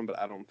the ground, but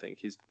I don't think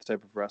he's the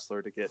type of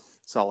wrestler to get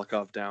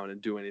Salikov down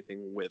and do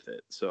anything with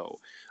it. So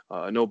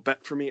no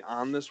bet for me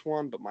on this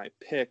one, but my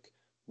pick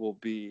will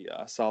be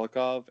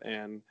Salikov.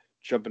 And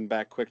jumping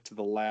back quick to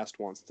the last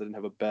one, since I didn't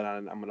have a bet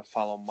on it, I'm going to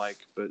follow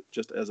Mike, but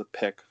just as a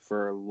pick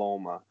for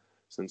Loma,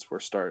 since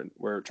we're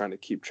trying to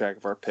keep track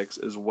of our picks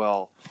as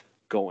well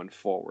going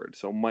forward.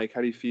 So Mike,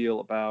 how do you feel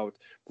about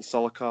the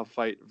Salikov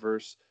fight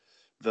versus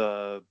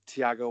the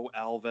Thiago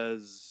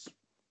Alves?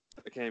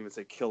 I can't even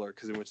say killer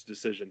because it went to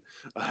decision.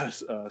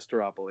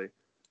 Staropoli.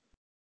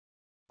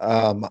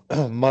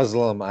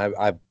 Muslim,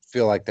 I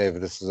feel like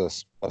this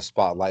is a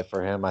spotlight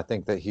for him. I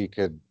think that he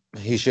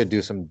should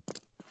do some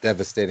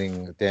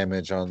devastating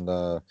damage on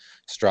the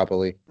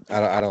Stropoli.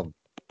 I don't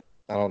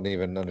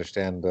even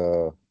understand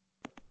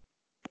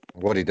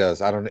what he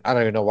does. I don't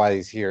even know why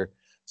he's here.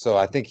 So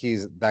I think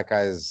that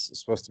guy is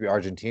supposed to be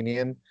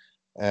Argentinian,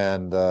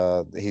 and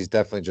he's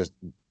definitely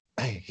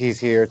he's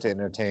here to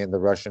entertain the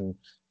Russian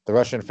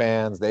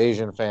fans, the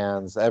Asian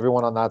fans,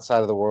 everyone on that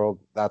side of the world.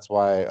 That's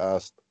why a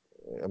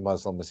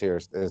Muslim is here,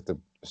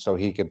 so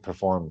he can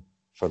perform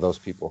for those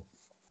people.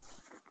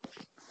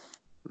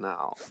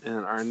 Now, in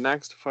our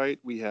next fight,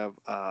 we have,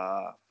 if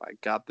I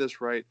got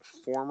this right,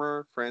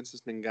 former Francis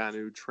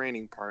Ngannou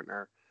training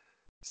partner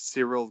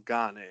Cyril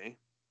Gane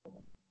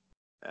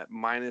at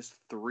minus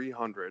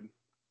 300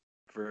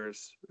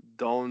 versus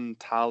Don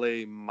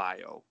Tale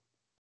Mayo.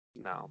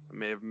 Now, I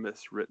may have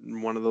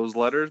miswritten one of those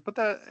letters, but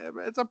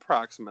it's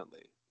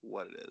approximately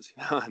what it is.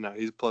 No,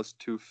 he's plus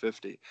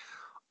 250.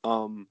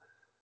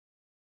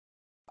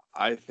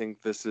 I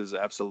think this is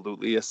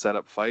absolutely a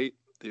setup fight.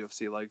 The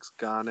UFC likes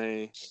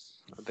Gane.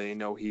 They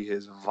know he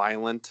is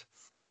violent,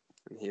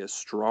 and he is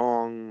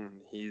strong.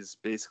 And he's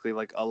basically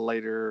like a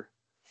lighter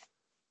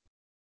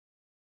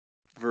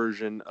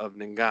version of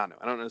Ngannou.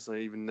 I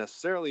don't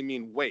necessarily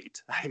mean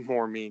weight. I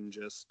more mean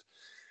just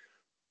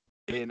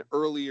an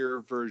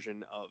earlier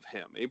version of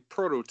him, a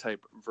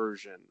prototype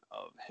version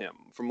of him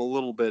from a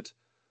little bit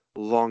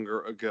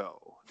longer ago.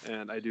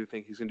 And I do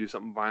think he's going to do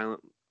something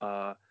violent,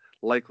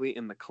 likely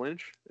in the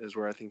clinch is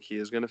where I think he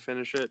is going to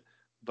finish it.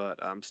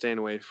 But I'm staying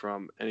away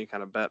from any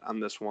kind of bet on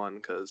this one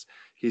because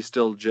he's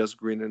still just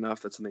green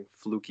enough that something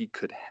fluky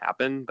could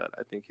happen. But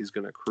I think he's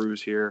going to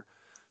cruise here.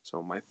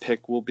 So my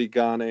pick will be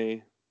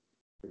Gane,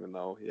 even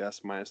though,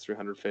 yes, minus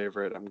 300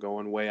 favorite. I'm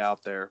going way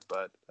out there,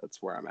 but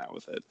that's where I'm at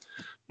with it.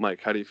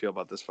 Mike, how do you feel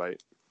about this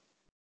fight?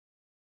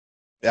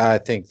 Yeah, I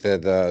think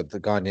that the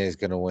Gagne is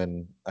going to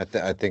win. I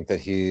think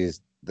that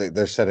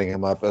they're setting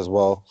him up as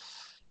well,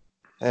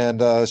 and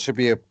it should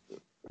be a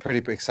pretty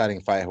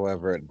exciting fight.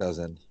 However, it does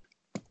end.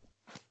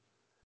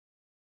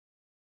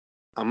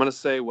 I'm going to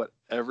say what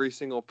every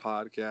single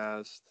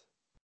podcast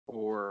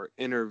or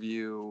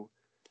interview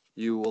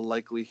you will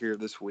likely hear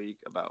this week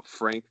about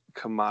Frank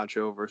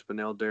Camacho versus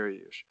Beneil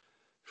Dariush.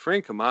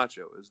 Frank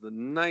Camacho is the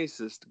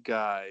nicest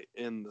guy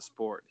in the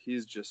sport.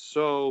 He's just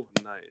so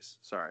nice.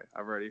 Sorry,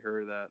 I've already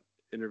heard that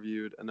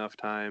interviewed enough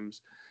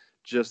times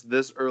just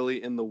this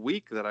early in the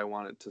week that I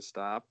wanted to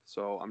stop.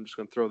 So I'm just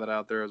going to throw that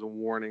out there as a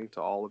warning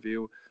to all of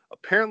you.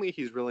 Apparently,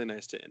 he's really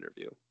nice to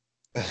interview.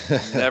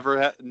 Never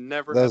had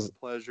the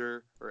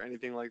pleasure or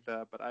anything like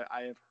that, but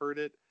I have heard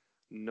it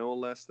no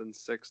less than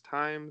 6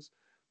 times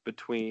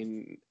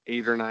between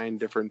 8 or 9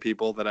 different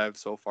people that I've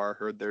so far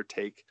heard their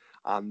take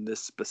on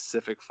this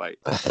specific fight.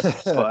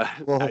 But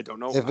well, I don't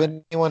know. If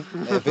anyone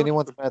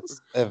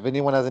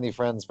has any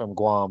friends from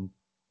Guam,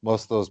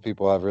 most of those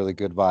people have really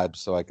good vibes,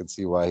 so I can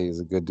see why he's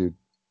a good dude.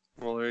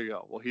 Well, there you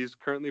go. Well, he's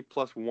currently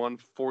plus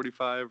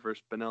 145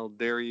 versus Beneil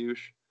Dariush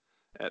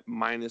at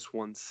minus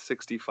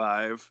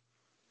 165.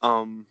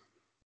 I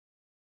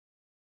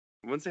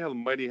wouldn't say how the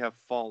mighty have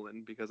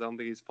fallen because I don't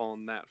think he's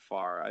fallen that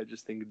far. I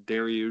just think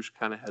Dariush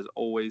kind of has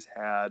always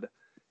had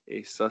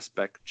a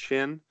suspect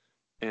chin,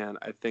 and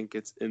I think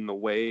it's in the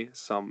way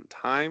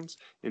sometimes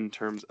in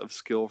terms of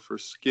skill for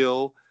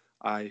skill.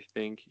 I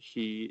think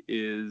he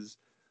is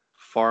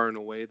far and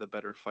away the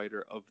better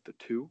fighter of the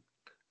two.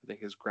 I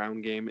think his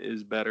ground game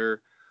is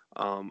better.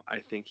 I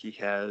think he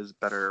has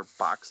better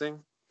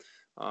boxing.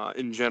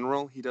 In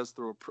general, he does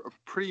throw a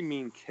pretty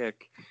mean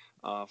kick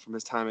from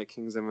his time at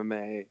King's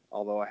MMA,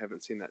 although I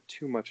haven't seen that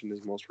too much in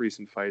his most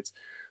recent fights,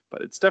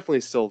 but it's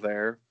definitely still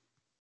there.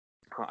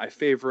 I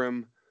favor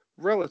him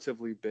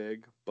relatively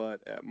big,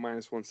 but at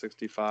minus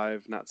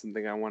 165, not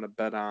something I want to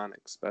bet on,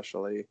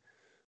 especially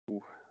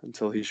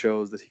until he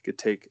shows that he could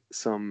take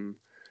some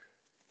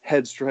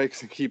head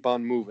strikes and keep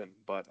on moving.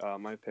 But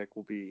my pick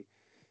will be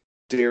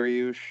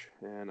Dariush,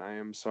 and I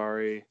am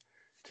sorry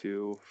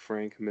to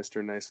Frank,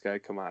 Mr. Nice Guy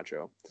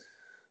Camacho.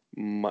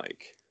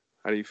 Mike,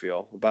 how do you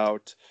feel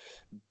about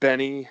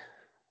Benny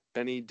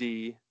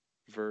D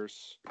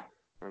versus, I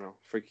don't know,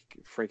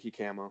 Frankie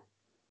Camo?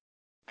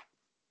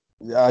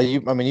 Yeah,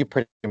 you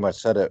pretty much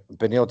said it.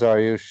 Beneil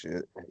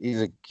Dariush,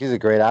 he's a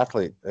great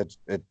athlete. It's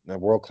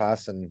world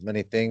class in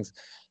many things.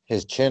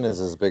 His chin is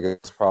his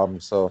biggest problem.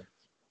 So,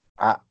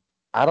 I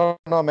don't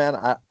know, man.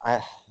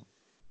 I'm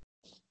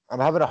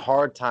having a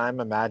hard time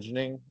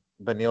imagining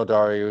Beneil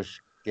Dariush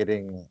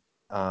getting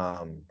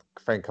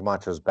Frank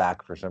Camacho's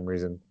back for some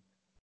reason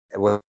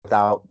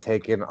without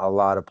taking a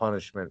lot of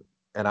punishment,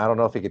 and I don't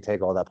know if he could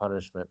take all that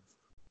punishment.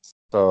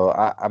 So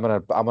I'm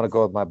gonna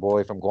go with my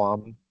boy from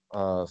Guam.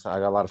 So I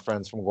got a lot of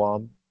friends from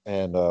Guam,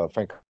 and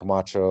Frank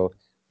Camacho,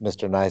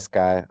 Mr. Nice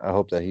Guy. I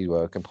hope that he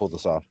can pull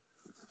this off.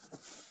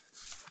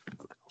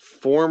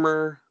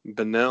 Former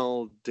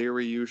Beneil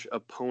Dariush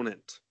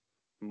opponent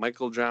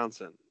Michael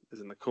Johnson is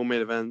in the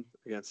co-main event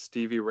against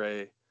Stevie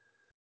Ray.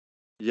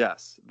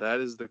 Yes, that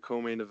is the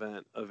co-main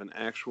event of an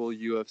actual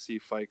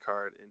UFC fight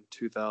card in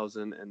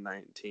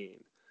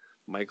 2019.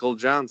 Michael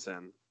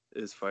Johnson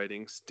is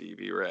fighting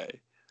Stevie Ray.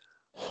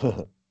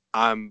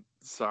 I'm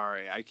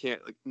sorry, I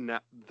can't.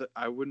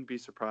 I wouldn't be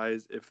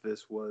surprised if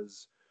this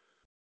was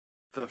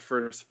the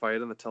first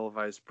fight on the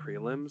televised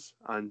prelims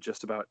on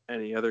just about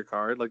any other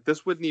card. Like,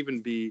 this wouldn't even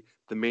be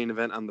the main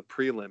event on the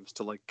prelims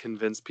to like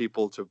convince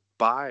people to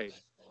buy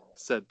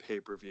said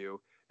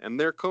pay-per-view. And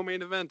they're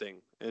co-main eventing,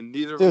 and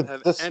neither of them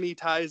have any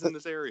ties in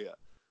this area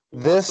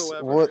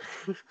whatsoever.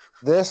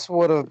 This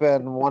would have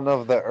been one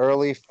of the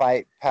early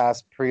Fight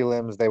Pass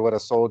prelims they would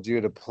have sold you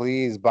to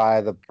please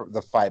buy the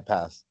Fight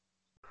Pass.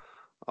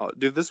 Oh,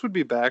 dude, this would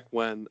be back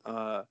when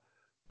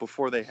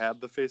before they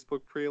had the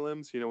Facebook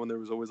prelims. You know, when there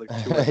was always like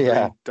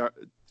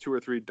 2 or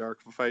 3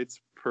 dark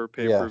fights per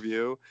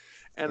pay-per-view.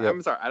 Yeah. And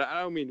I'm sorry,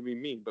 I don't mean to be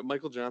mean, but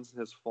Michael Johnson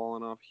has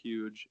fallen off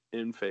huge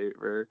in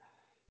favor.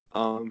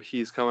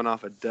 He's coming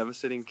off a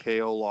devastating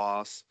KO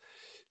loss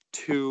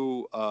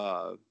to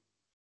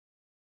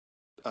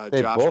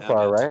they Josh both Emmett.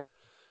 are,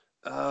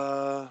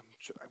 right?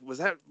 Was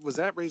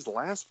that Ray's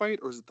last fight,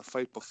 or was it the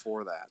fight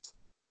before that?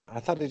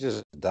 I thought he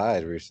just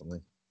died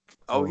recently.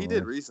 Oh, he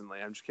did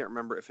recently. I just can't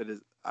remember if it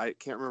is. I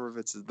can't remember if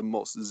it's the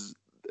most.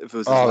 If it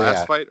was his Oh last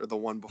yeah, fight or the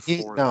one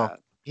before that.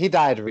 he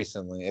died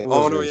recently. It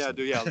Oh was no, yeah, recent.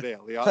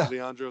 dude, yeah,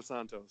 Leandro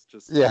Santos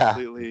just Yeah,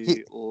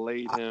 completely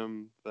laid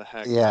him the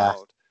heck yeah.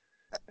 out.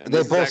 And They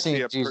this is both actually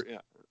seen Jesus.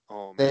 yeah.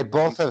 Oh They man.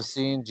 both have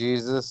seen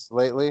Jesus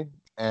lately,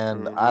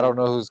 and I Mhm. don't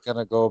know who's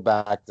gonna go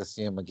back to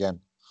see him again.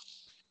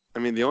 I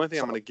mean, the only thing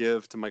I'm So, going to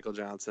give to Michael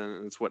Johnson,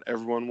 and it's what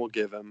everyone will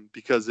give him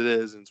because it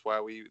is, and it's why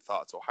we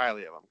thought so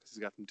highly of him because he's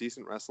got some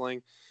decent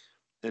wrestling,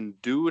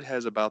 and dude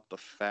has about the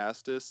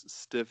fastest,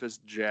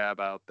 stiffest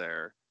jab out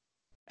there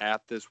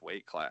at this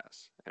weight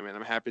class. I mean,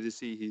 I'm happy to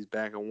see he's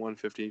back at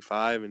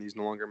 155 and he's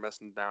no longer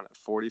messing down at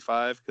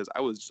 45 because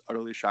I was just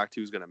utterly shocked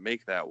he was going to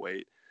make that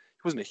weight.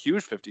 He wasn't a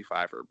huge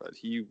 55er, but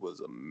he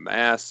was a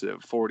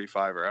massive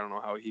 45er. I don't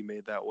know how he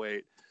made that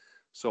weight.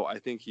 So I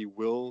think he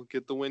will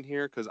get the win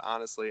here because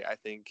honestly, I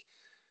think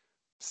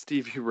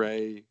Stevie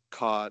Ray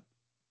caught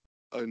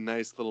a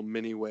nice little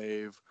mini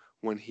wave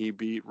when he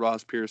beat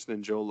Ross Pearson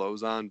and Joe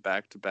Lozon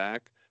back to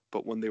back.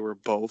 But when they were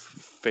both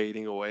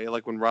fading away,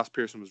 like when Ross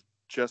Pearson was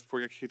just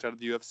before he got kicked out of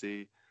the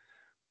UFC,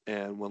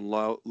 and when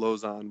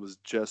Lozon was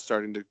just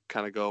starting to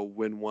kind of go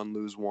win one,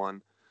 lose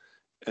one,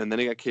 and then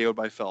he got KO'd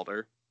by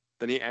Felder.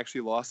 Then he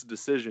actually lost a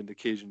decision to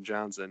Cajun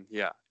Johnson.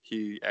 Yeah,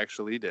 he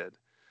actually did.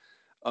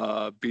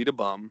 Beat a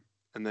bum,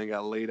 and then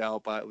got laid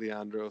out by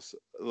Leonardo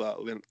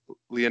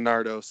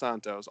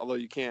Santos. Although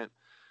you can't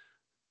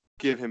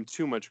give him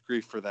too much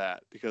grief for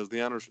that because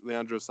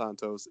Leandro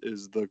Santos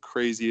is the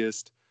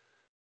craziest,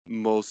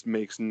 most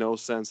makes no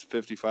sense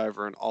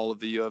 55er in all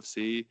of the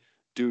UFC.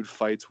 Dude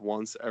fights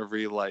once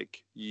every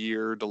like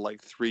year to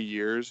like 3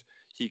 years.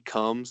 He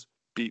comes,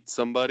 beats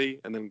somebody,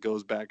 and then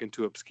goes back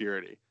into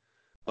obscurity.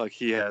 Like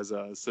he has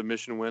a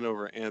submission win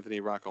over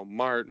Anthony Rocco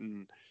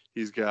Martin.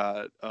 He's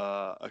got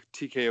a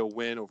TKO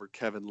win over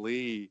Kevin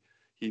Lee.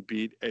 He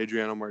beat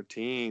Adriano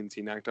Martins.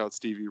 He knocked out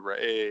Stevie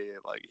Ray.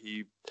 Like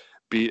he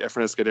beat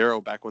Efren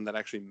Escudero back when that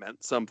actually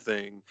meant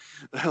something.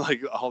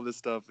 Like all this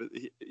stuff.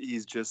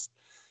 He's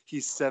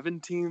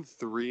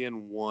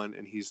 17-3-1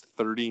 and he's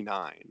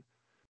 39.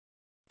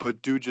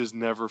 But dude just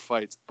never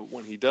fights. But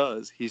when he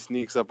does, he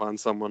sneaks up on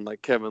someone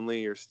like Kevin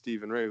Lee or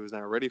Stephen Ray who's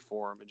not ready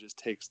for him and just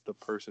takes the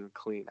person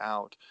clean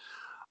out.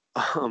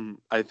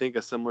 I think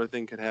a similar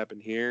thing could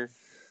happen here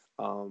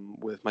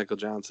with Michael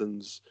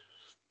Johnson's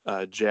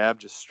jab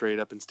just straight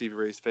up in Stevie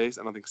Ray's face.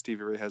 I don't think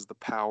Stevie Ray has the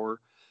power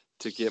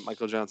to get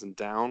Michael Johnson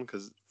down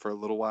because for a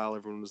little while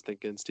everyone was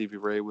thinking Stevie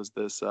Ray was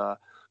this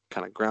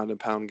kind of ground and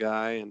pound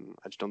guy, and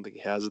I just don't think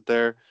he has it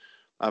there.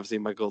 Obviously,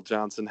 Michael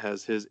Johnson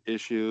has his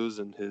issues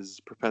and his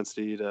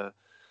propensity to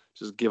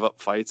just give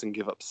up fights and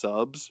give up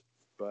subs,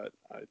 but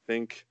I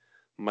think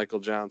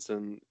Michael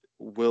Johnson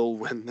will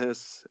win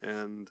this,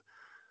 and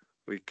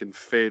we can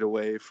fade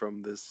away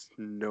from this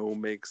no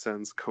make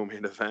sense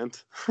co-main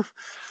event.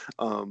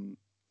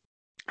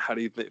 How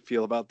do you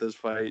feel about this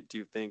fight? Do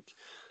you think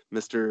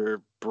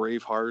Mr.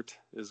 Braveheart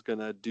is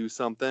gonna do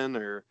something,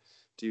 or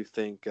do you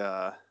think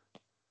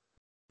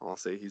I'll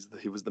say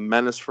he was the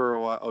menace for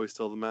a while? Oh, he's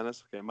still the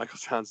menace. Okay, Michael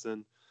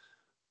Johnson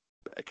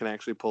can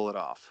actually pull it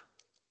off.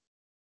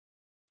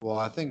 well,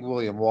 I think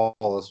William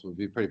Wallace would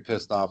be pretty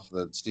pissed off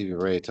that Stevie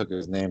Ray took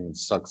his name and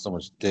sucked so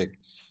much dick.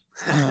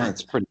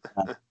 It's pretty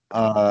bad.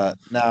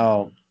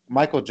 Now,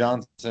 Michael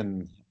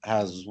Johnson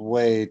has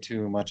way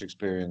too much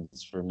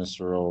experience for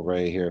Mr.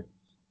 O'Ray here.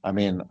 I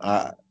mean,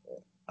 I,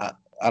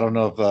 I don't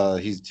know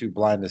if he's too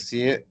blind to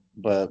see it,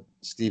 but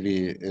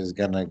Stevie is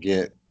gonna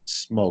get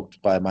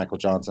smoked by Michael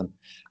Johnson.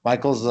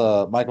 Michael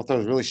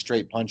throws really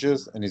straight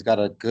punches, and he's got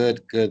a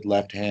good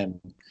left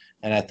hand,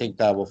 and I think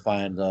that will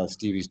find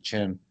Stevie's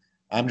chin.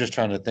 I'm just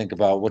trying to think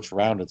about which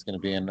round it's going to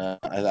be in.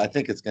 I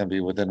think it's going to be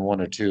within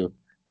one or two.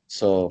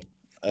 So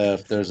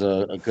if there's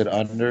a good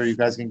under you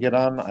guys can get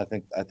on, I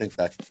think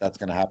that's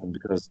going to happen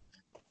because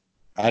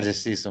I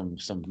just see some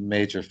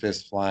major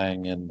fists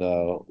flying and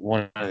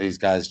one of these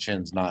guys'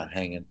 chins not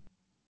hanging.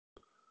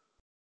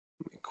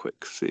 Let me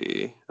quick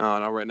see. Oh,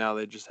 no, right now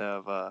they just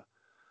have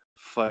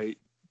fight.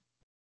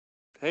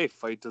 Hey,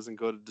 fight doesn't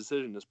go to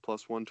decision is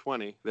plus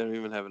 120. They don't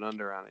even have an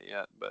under on it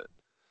yet, but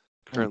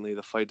currently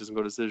the fight doesn't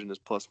go to decision is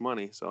plus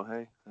money. So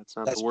hey, that's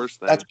not the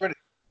worst thing.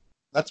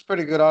 That's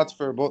pretty good odds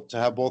for both to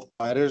have both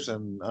fighters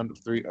and under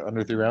three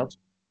rounds.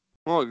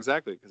 Well,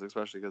 exactly,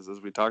 especially because as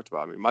we talked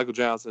about, I mean, Michael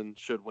Johnson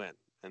should win,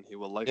 and he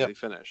will likely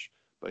finish.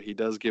 But he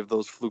does give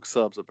those fluke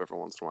subs up every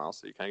once in a while,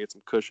 so you kind of get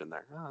some cushion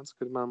there. Oh, that's a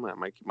good amount of money. I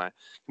might keep my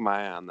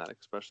eye on that,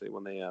 especially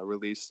when they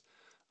release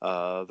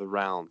the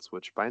rounds,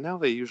 which by now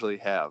they usually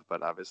have.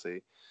 But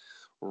obviously,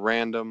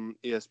 random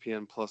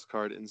ESPN Plus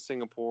card in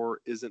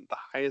Singapore isn't the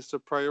highest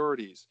of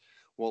priorities.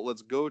 Well,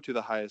 let's go to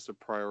the highest of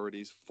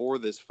priorities for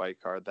this fight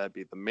card. That'd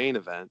be the main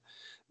event.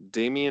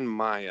 Damian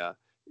Maia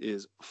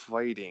is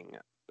fighting.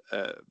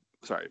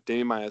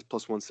 Damian Maia is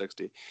plus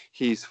 160.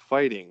 He's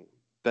fighting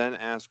Ben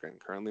Askren,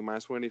 currently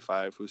minus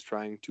 185, who's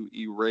trying to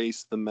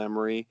erase the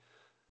memory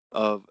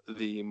of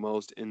the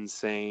most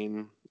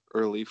insane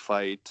early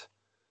fight,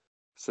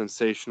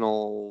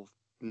 sensational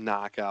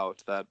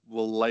knockout that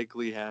will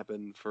likely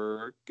happen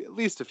for at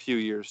least a few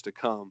years to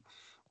come,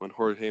 when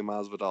Jorge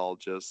Masvidal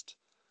just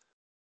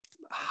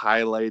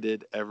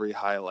highlighted every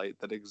highlight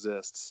that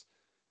exists,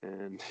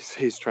 and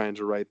he's trying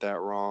to right that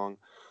wrong.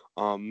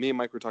 Me and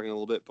Mike were talking a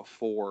little bit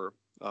before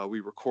we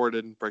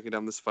recorded, breaking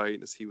down this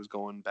fight as he was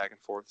going back and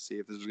forth to see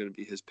if this was going to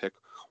be his pick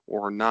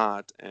or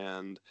not,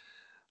 and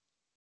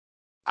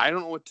I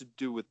don't know what to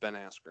do with Ben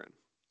Askren.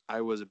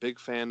 I was a big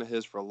fan of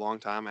his for a long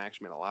time. I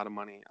actually made a lot of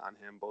money on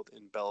him, both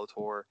in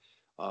Bellator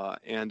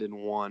and in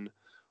ONE,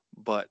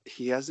 but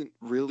he hasn't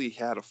really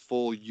had a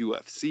full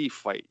UFC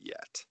fight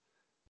yet.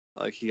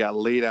 Like, he got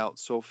laid out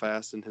so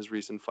fast in his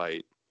recent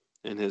fight.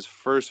 In his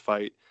first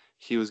fight,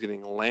 he was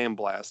getting lamb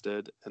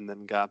blasted and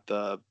then got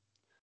the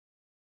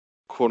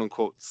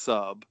quote-unquote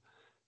sub.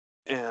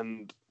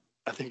 And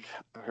I think,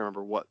 I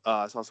remember what,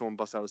 I saw someone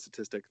bust out a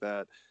statistic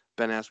that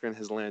Ben Askren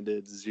has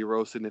landed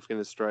 0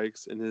 significant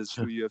strikes in his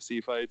 2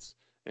 UFC fights,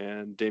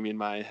 and Damian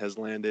Maia has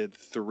landed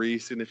 3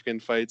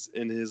 significant fights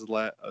in his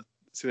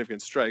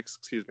significant strikes,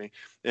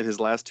 in his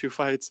last 2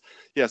 fights.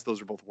 Yes,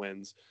 those are both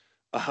wins.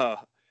 I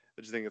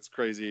just think it's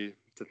crazy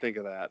to think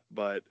of that.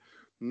 But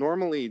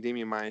normally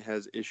Damian Maia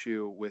has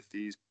issue with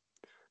these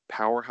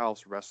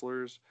powerhouse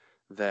wrestlers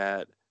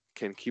that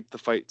can keep the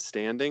fight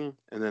standing,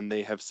 and then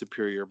they have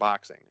superior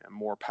boxing and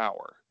more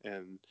power,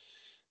 and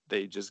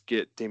they just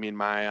get Damian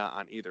Maia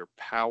on either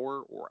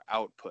power or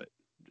output,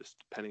 just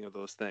depending on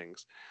those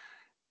things.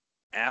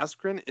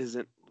 Askren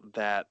isn't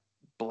that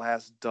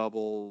blast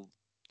double,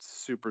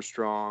 super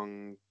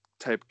strong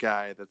type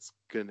guy that's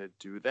going to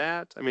do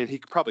that. I mean, he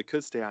probably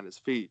could stay on his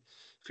feet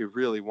if he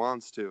really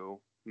wants to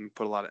and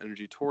put a lot of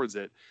energy towards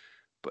it,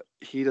 but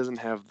he doesn't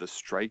have the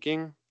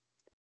striking.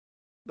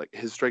 Like,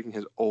 his striking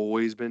has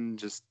always been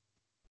just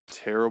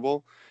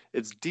terrible.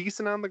 It's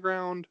decent on the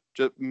ground,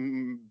 just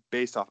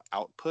based off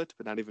output,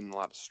 but not even a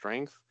lot of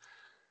strength.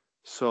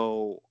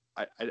 So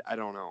I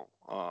don't know.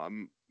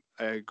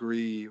 I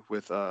agree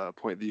with a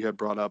point that you had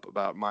brought up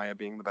about Maia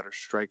being the better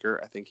striker.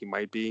 I think he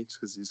might be,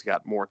 because he's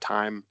got more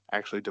time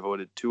actually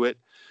devoted to it.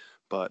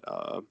 But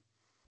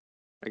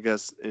I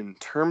guess in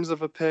terms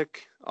of a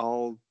pick,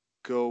 I'll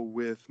go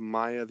with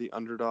Maia, the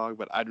underdog,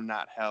 but I do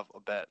not have a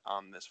bet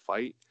on this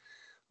fight.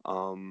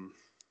 I'm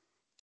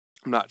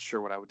not sure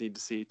what I would need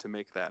to see to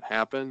make that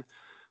happen,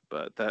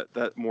 but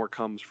that more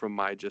comes from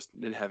my just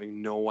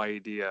having no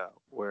idea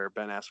where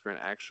Ben Askren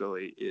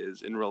actually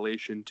is in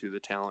relation to the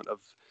talent of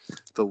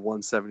the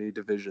 170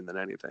 division than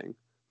anything.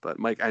 But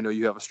Mike, I know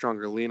you have a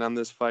stronger lean on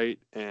this fight,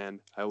 and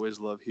I always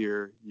love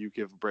hear you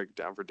give a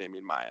breakdown for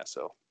Damian Maia,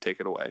 so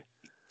take it away.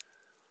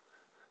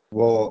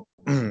 Well,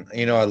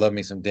 I love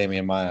me some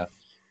Damian Maia.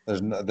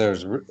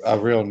 There's a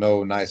real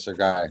no nicer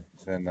guy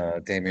than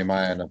Damian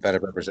Maia, and a better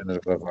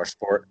representative of our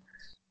sport.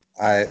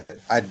 I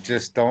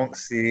just don't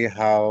see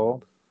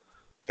how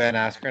Ben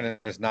Askren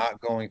is not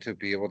going to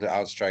be able to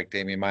outstrike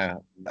Damian Maia.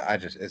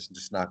 It's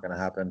just not going to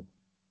happen.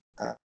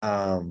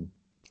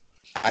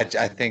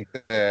 I think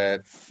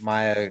that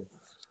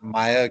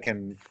Maia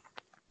can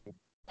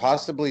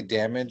possibly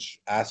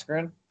damage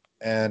Askren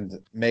and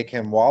make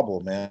him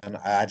wobble, man.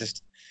 I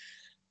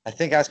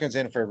think Askren's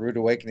in for a rude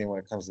awakening when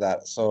it comes to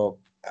that. So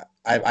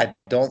I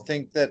don't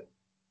think that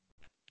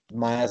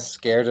Maia's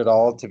scared at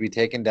all to be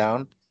taken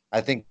down. I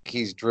think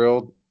he's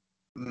drilled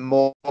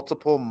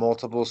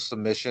multiple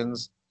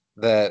submissions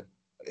that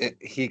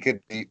he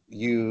could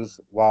use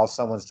while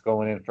someone's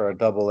going in for a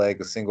double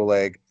leg, a single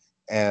leg,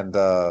 and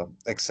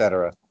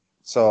etc.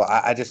 So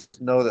I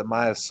just know that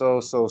Maia's so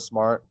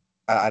smart.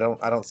 I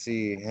don't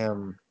see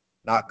him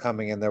not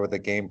coming in there with a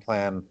game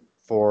plan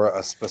for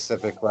a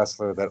specific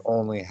wrestler that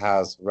only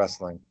has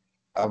wrestling.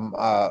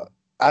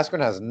 Askren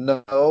has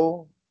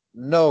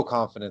no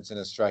confidence in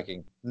his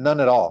striking, none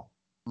at all.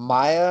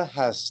 Maia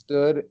has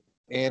stood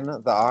in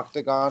the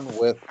octagon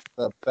with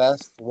the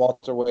best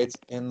welterweights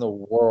in the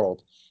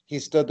world. He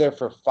stood there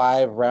for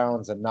 5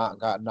 rounds and not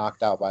got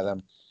knocked out by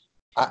them.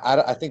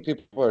 I think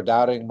people are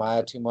doubting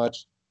Maia too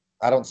much.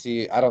 I don't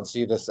see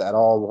this at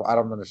all. I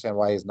don't understand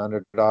why he's an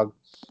underdog.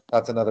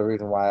 That's another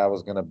reason why I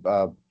was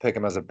gonna pick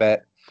him as a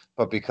bet.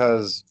 But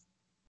because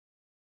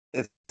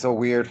it's a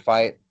weird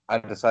fight, I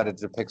decided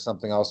to pick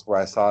something else where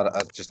I saw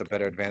just a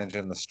better advantage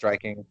in the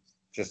striking,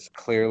 just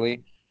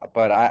clearly.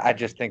 But I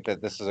just think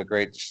that this is a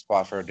great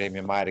spot for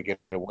Damian Maia to get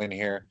a win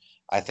here.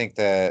 I think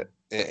that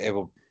it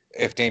will,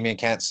 if Damian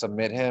can't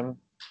submit him,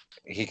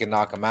 he can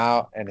knock him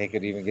out, and he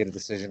could even get a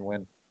decision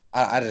win.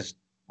 I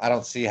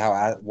don't see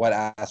what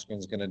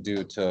Askren's going to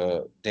do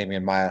to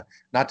Damian Maia.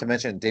 Not to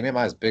mention, Damian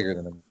Maia is bigger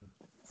than him.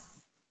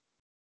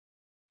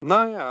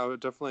 No, yeah, I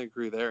would definitely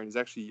agree there. And he's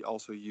actually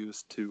also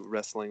used to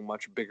wrestling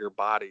much bigger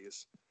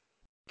bodies,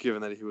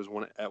 given that he was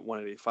at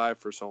 185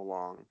 for so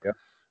long. Yep,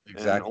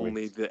 exactly. And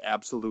only the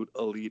absolute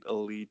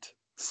elite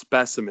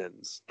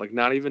specimens, like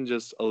not even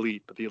just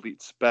elite, but the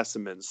elite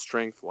specimens,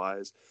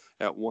 strength-wise,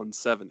 at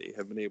 170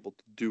 have been able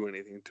to do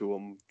anything to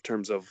him in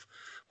terms of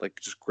like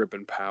just grip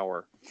and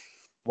power.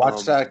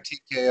 Watch that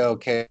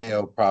TKO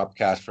KO prop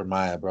cash for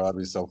Maia, bro. That'd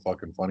be so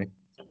fucking funny.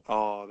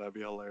 Oh, that'd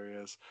be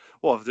hilarious.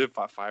 Well, if they did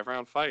a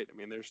 5-round fight, I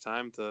mean, there's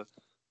time to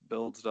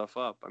build stuff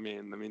up. I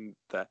mean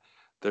that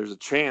there's a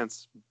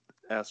chance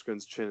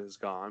Askren's chin is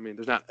gone. I mean,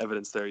 there's not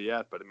evidence there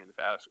yet, but I mean,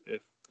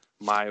 if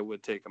Maya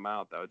would take him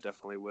out, that would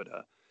definitely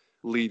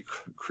lead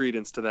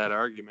credence to that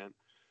argument.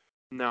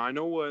 Now, I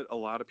know what a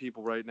lot of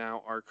people right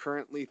now are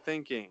currently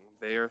thinking.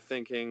 They are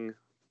thinking,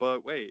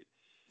 but wait,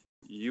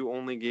 you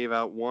only gave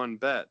out one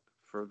bet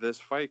for this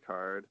fight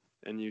card,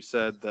 and you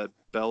said that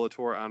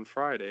Bellator on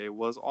Friday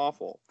was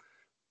awful.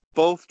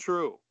 Both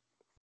true.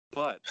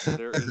 But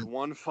there is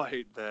one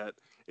fight that,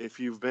 if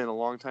you've been a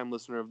longtime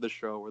listener of the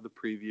show or the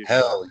previous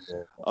show,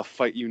 a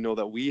fight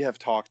that we have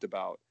talked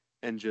about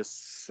and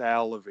just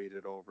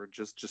salivated over,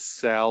 just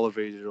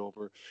salivated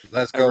over.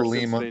 Let's go, ever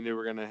Lima. Since they knew we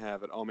were going to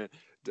have it. Oh, man.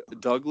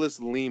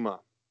 Douglas Lima,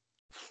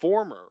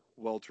 former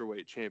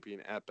welterweight champion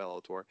at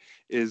Bellator,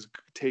 is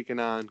taking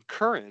on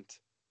current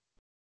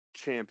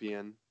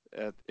champion.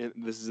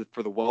 This is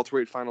for the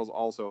welterweight finals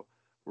also,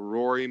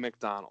 Rory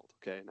McDonald.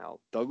 Okay, now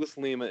Douglas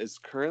Lima is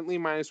currently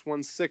minus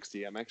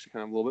 160. I'm actually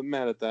kind of a little bit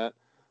mad at that,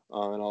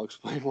 and I'll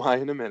explain why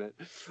in a minute.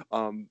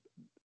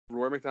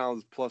 Rory McDonald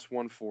is plus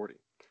 140.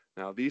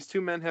 Now, these two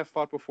men have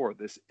fought before.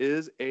 This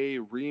is a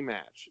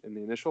rematch. In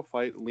the initial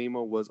fight,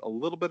 Lima was a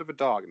little bit of a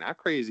dog. Not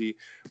crazy,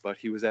 but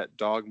he was at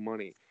dog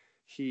money.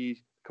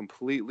 He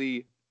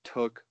completely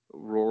took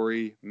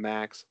Rory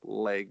Mac's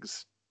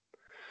legs.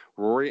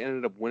 Rory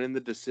ended up winning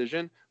the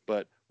decision,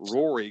 but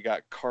Rory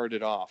got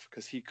carted off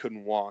because he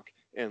couldn't walk.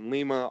 And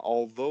Lima,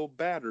 although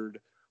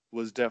battered,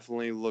 was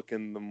definitely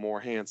looking the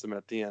more handsome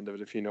at the end of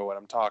it, if you know what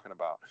I'm talking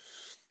about.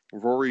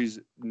 Rory's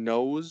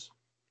nose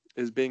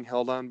is being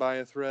held on by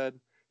a thread.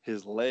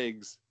 His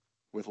legs,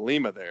 with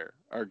Lima there,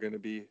 are going to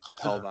be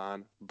held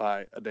on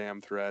by a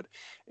damn thread.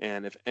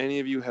 And if any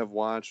of you have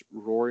watched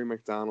Rory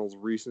McDonald's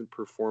recent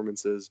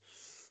performances,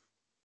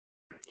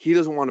 he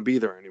doesn't want to be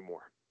there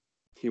anymore.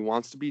 He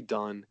wants to be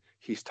done.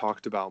 He's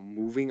talked about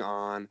moving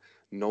on,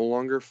 no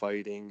longer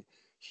fighting.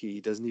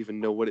 He doesn't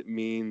even know what it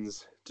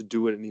means to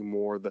do it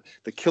anymore.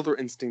 The killer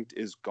instinct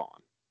is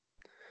gone.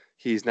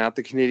 He's not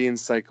the Canadian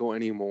Psycho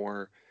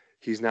anymore.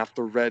 He's not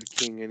the Red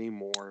King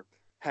anymore.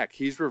 Heck,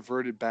 he's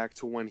reverted back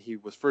to when he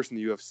was first in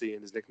the UFC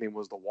and his nickname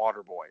was the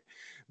Water Boy.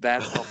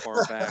 That's how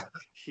far back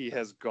he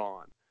has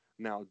gone.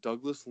 Now,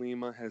 Douglas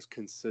Lima has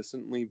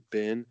consistently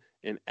been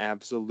an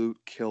absolute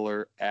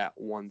killer at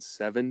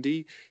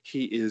 170.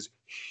 He is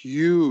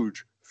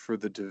huge for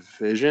the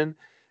division,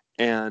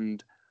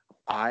 and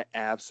I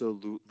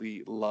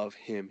absolutely love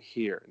him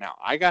here. Now,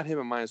 I got him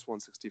at minus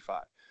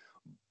 165,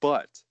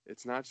 but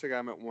it's not just I got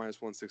him at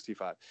minus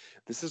 165.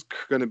 This is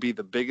going to be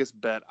the biggest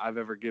bet I've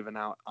ever given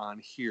out on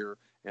here,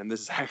 and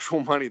this is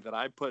actual money that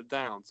I put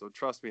down, so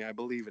trust me, I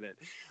believe in it.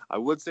 I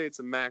would say it's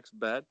a max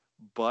bet,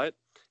 but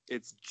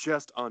it's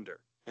just under.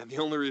 And the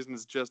only reason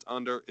it's just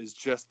under is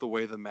just the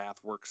way the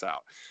math works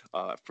out.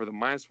 For the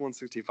minus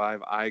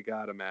 165, I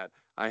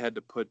had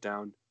to put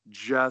down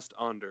just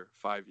under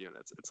 5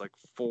 units. It's like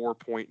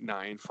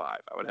 4.95. I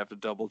would have to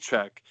double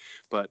check,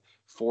 but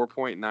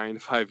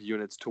 4.95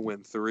 units to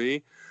win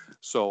 3.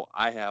 So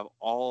I have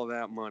all of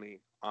that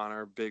money on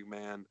our big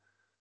man,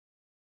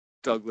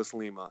 Douglas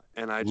Lima.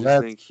 And I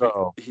just think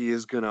he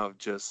is going to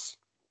just...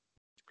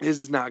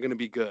 It's not going to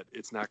be good.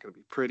 It's not going to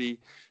be pretty.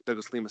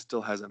 Douglas Lima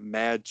still has a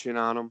mad chin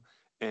on him,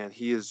 and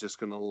he is just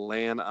going to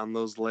land on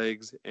those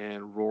legs,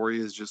 and Rory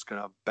is just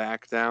going to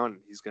back down, and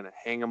he's going to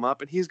hang him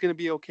up, and he's going to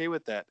be okay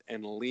with that,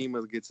 and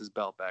Lima gets his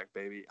belt back,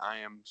 baby. I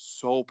am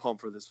so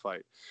pumped for this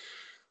fight.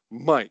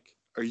 Mike,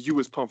 are you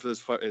as pumped for this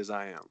fight as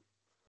I am?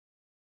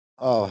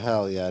 Oh,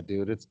 hell yeah,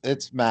 dude.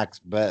 It's max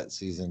bet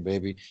season,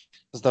 baby.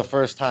 It's the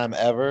first time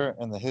ever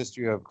in the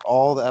history of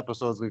all the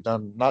episodes we've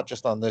done, not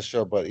just on this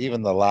show, but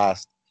even the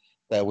last,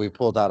 that we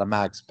pulled out a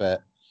max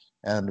bet.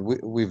 And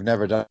we've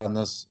never done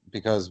this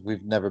because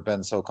we've never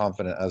been so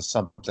confident as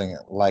something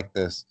like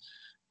this.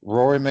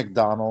 Rory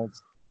McDonald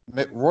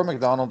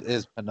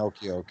is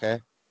Pinocchio, okay?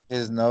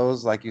 His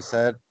nose, like you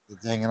said,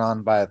 is hanging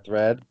on by a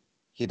thread.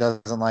 He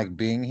doesn't like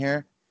being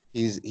here.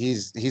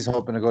 He's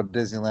hoping to go to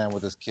Disneyland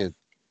with his kids.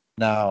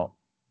 Now,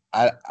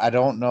 I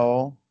don't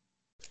know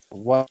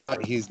what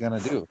he's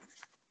gonna do.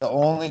 The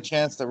only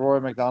chance that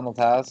Rory McDonald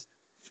has,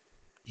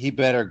 he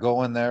better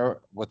go in there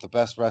with the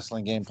best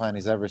wrestling game plan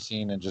he's ever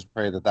seen and just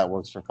pray that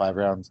works for 5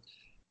 rounds.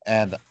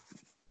 And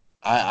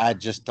I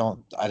just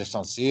don't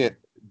see it.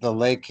 The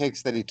leg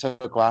kicks that he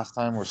took last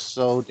time were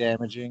so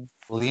damaging.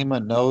 Lima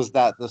knows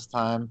that this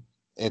time.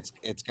 It's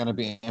going to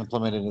be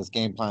implemented in his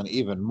game plan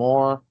even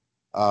more.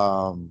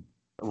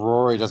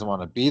 Rory doesn't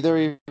want to be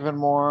there even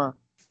more.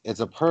 It's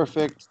a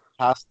perfect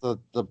pass the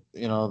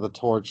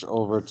torch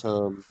over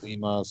to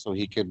Lima so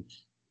he could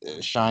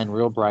shine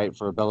real bright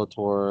for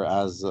Bellator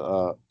as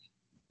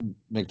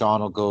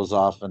McDonald goes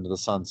off into the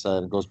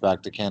sunset and goes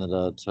back to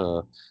Canada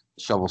to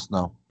shovel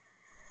snow.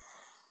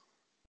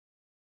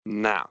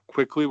 Now,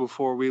 quickly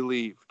before we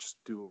leave, just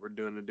do what we're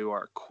doing to do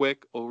our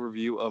quick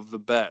overview of the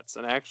bets.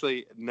 And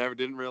actually,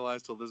 didn't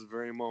realize till this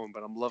very moment,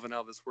 but I'm loving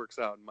how this works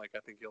out. And Mike, I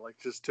think you'll like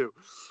this too.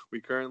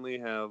 We currently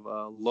have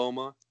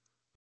Loma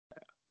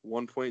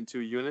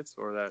 1.2 units,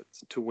 or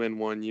that's to win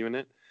 1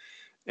 unit.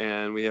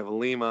 And we have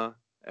Lima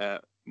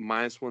at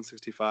minus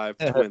 165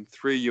 to win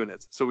 3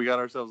 units. So we got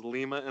ourselves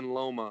Lima and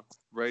Loma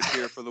right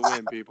here for the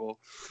win, people.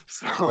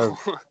 So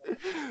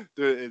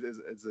dude,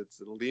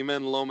 it's Lima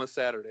and Loma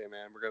Saturday,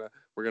 man.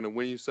 We're gonna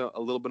win you a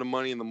little bit of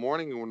money in the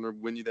morning, and we're gonna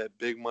win you that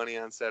big money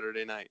on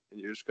Saturday night, and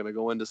you're just gonna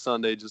go into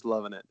Sunday just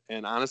loving it.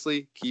 And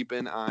honestly, keep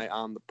an eye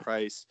on the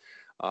price.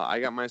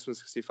 I got minus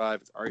 165.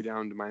 It's already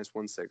down to minus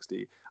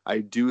 160. I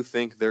do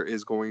think there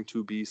is going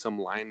to be some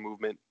line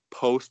movement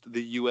post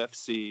the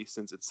UFC,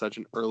 since it's such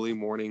an early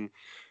morning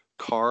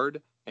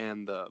card,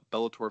 and the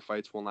Bellator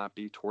fights will not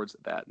be towards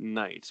that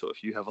night. So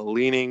if you have a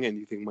leaning and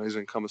you think money's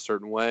going to come a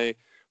certain way,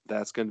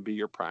 that's going to be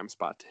your prime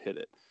spot to hit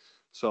it.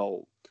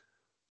 So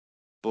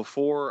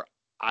before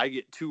I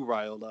get too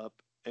riled up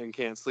and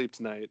can't sleep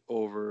tonight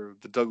over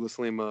the Douglas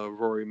Lima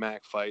Rory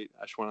Mack fight,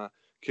 I just want to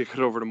kick it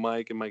over to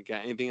Mike. And Mike,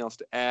 got anything else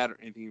to add, or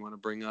anything you want to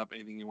bring up,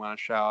 anything you want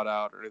to shout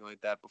out, or anything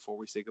like that before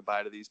we say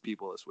goodbye to these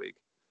people this week?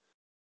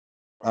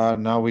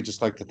 No, we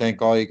just like to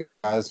thank all you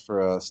guys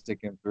for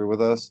sticking through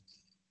with us.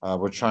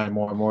 We're trying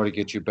more and more to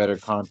get you better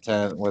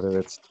content, whether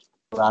it's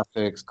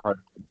graphics,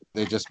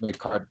 they just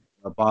make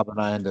Bob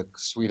and I into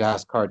sweet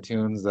ass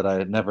cartoons that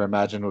I never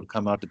imagined would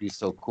come out to be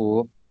so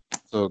cool.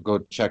 So go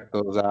check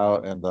those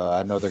out, and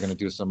I know they're going to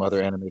do some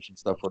other animation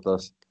stuff with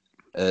us.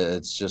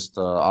 It's just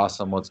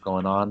awesome what's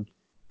going on,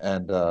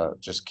 and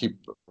just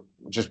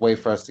wait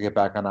for us to get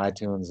back on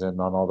iTunes and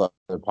on all the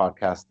other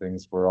podcast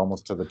things. We're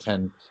almost to the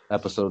 10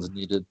 episodes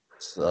needed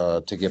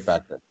to get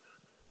back there.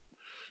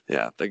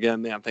 Yeah,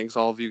 again, man, thanks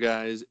all of you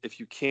guys. If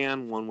you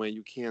can, one way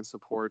you can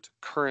support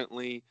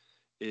currently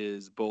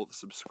is both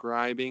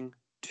subscribing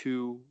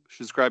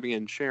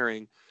and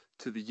sharing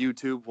to the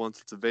YouTube once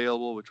it's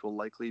available, which will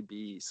likely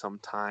be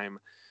sometime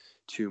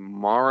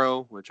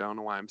tomorrow, which I don't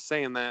know why I'm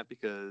saying that,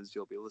 because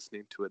you'll be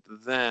listening to it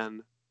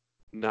then,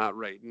 not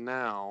right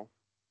now.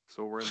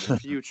 So we're in the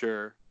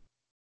future.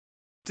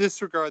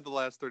 Disregard the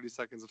last 30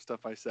 seconds of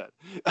stuff I said.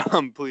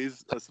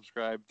 Please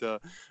subscribe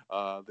to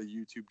the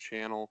YouTube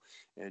channel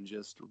and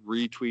just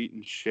retweet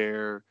and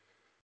share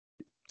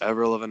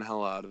ever loving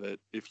hell out of it.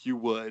 If you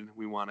would,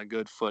 we want a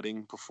good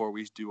footing before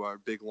we do our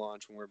big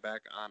launch when we're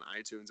back on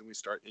iTunes and we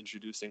start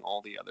introducing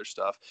all the other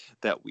stuff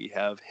that we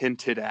have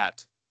hinted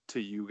at to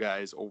you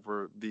guys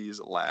over these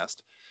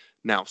last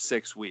now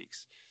 6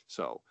 weeks.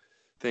 So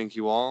thank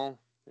you all.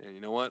 And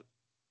you know what?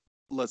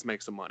 Let's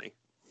make some money.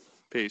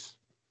 Peace.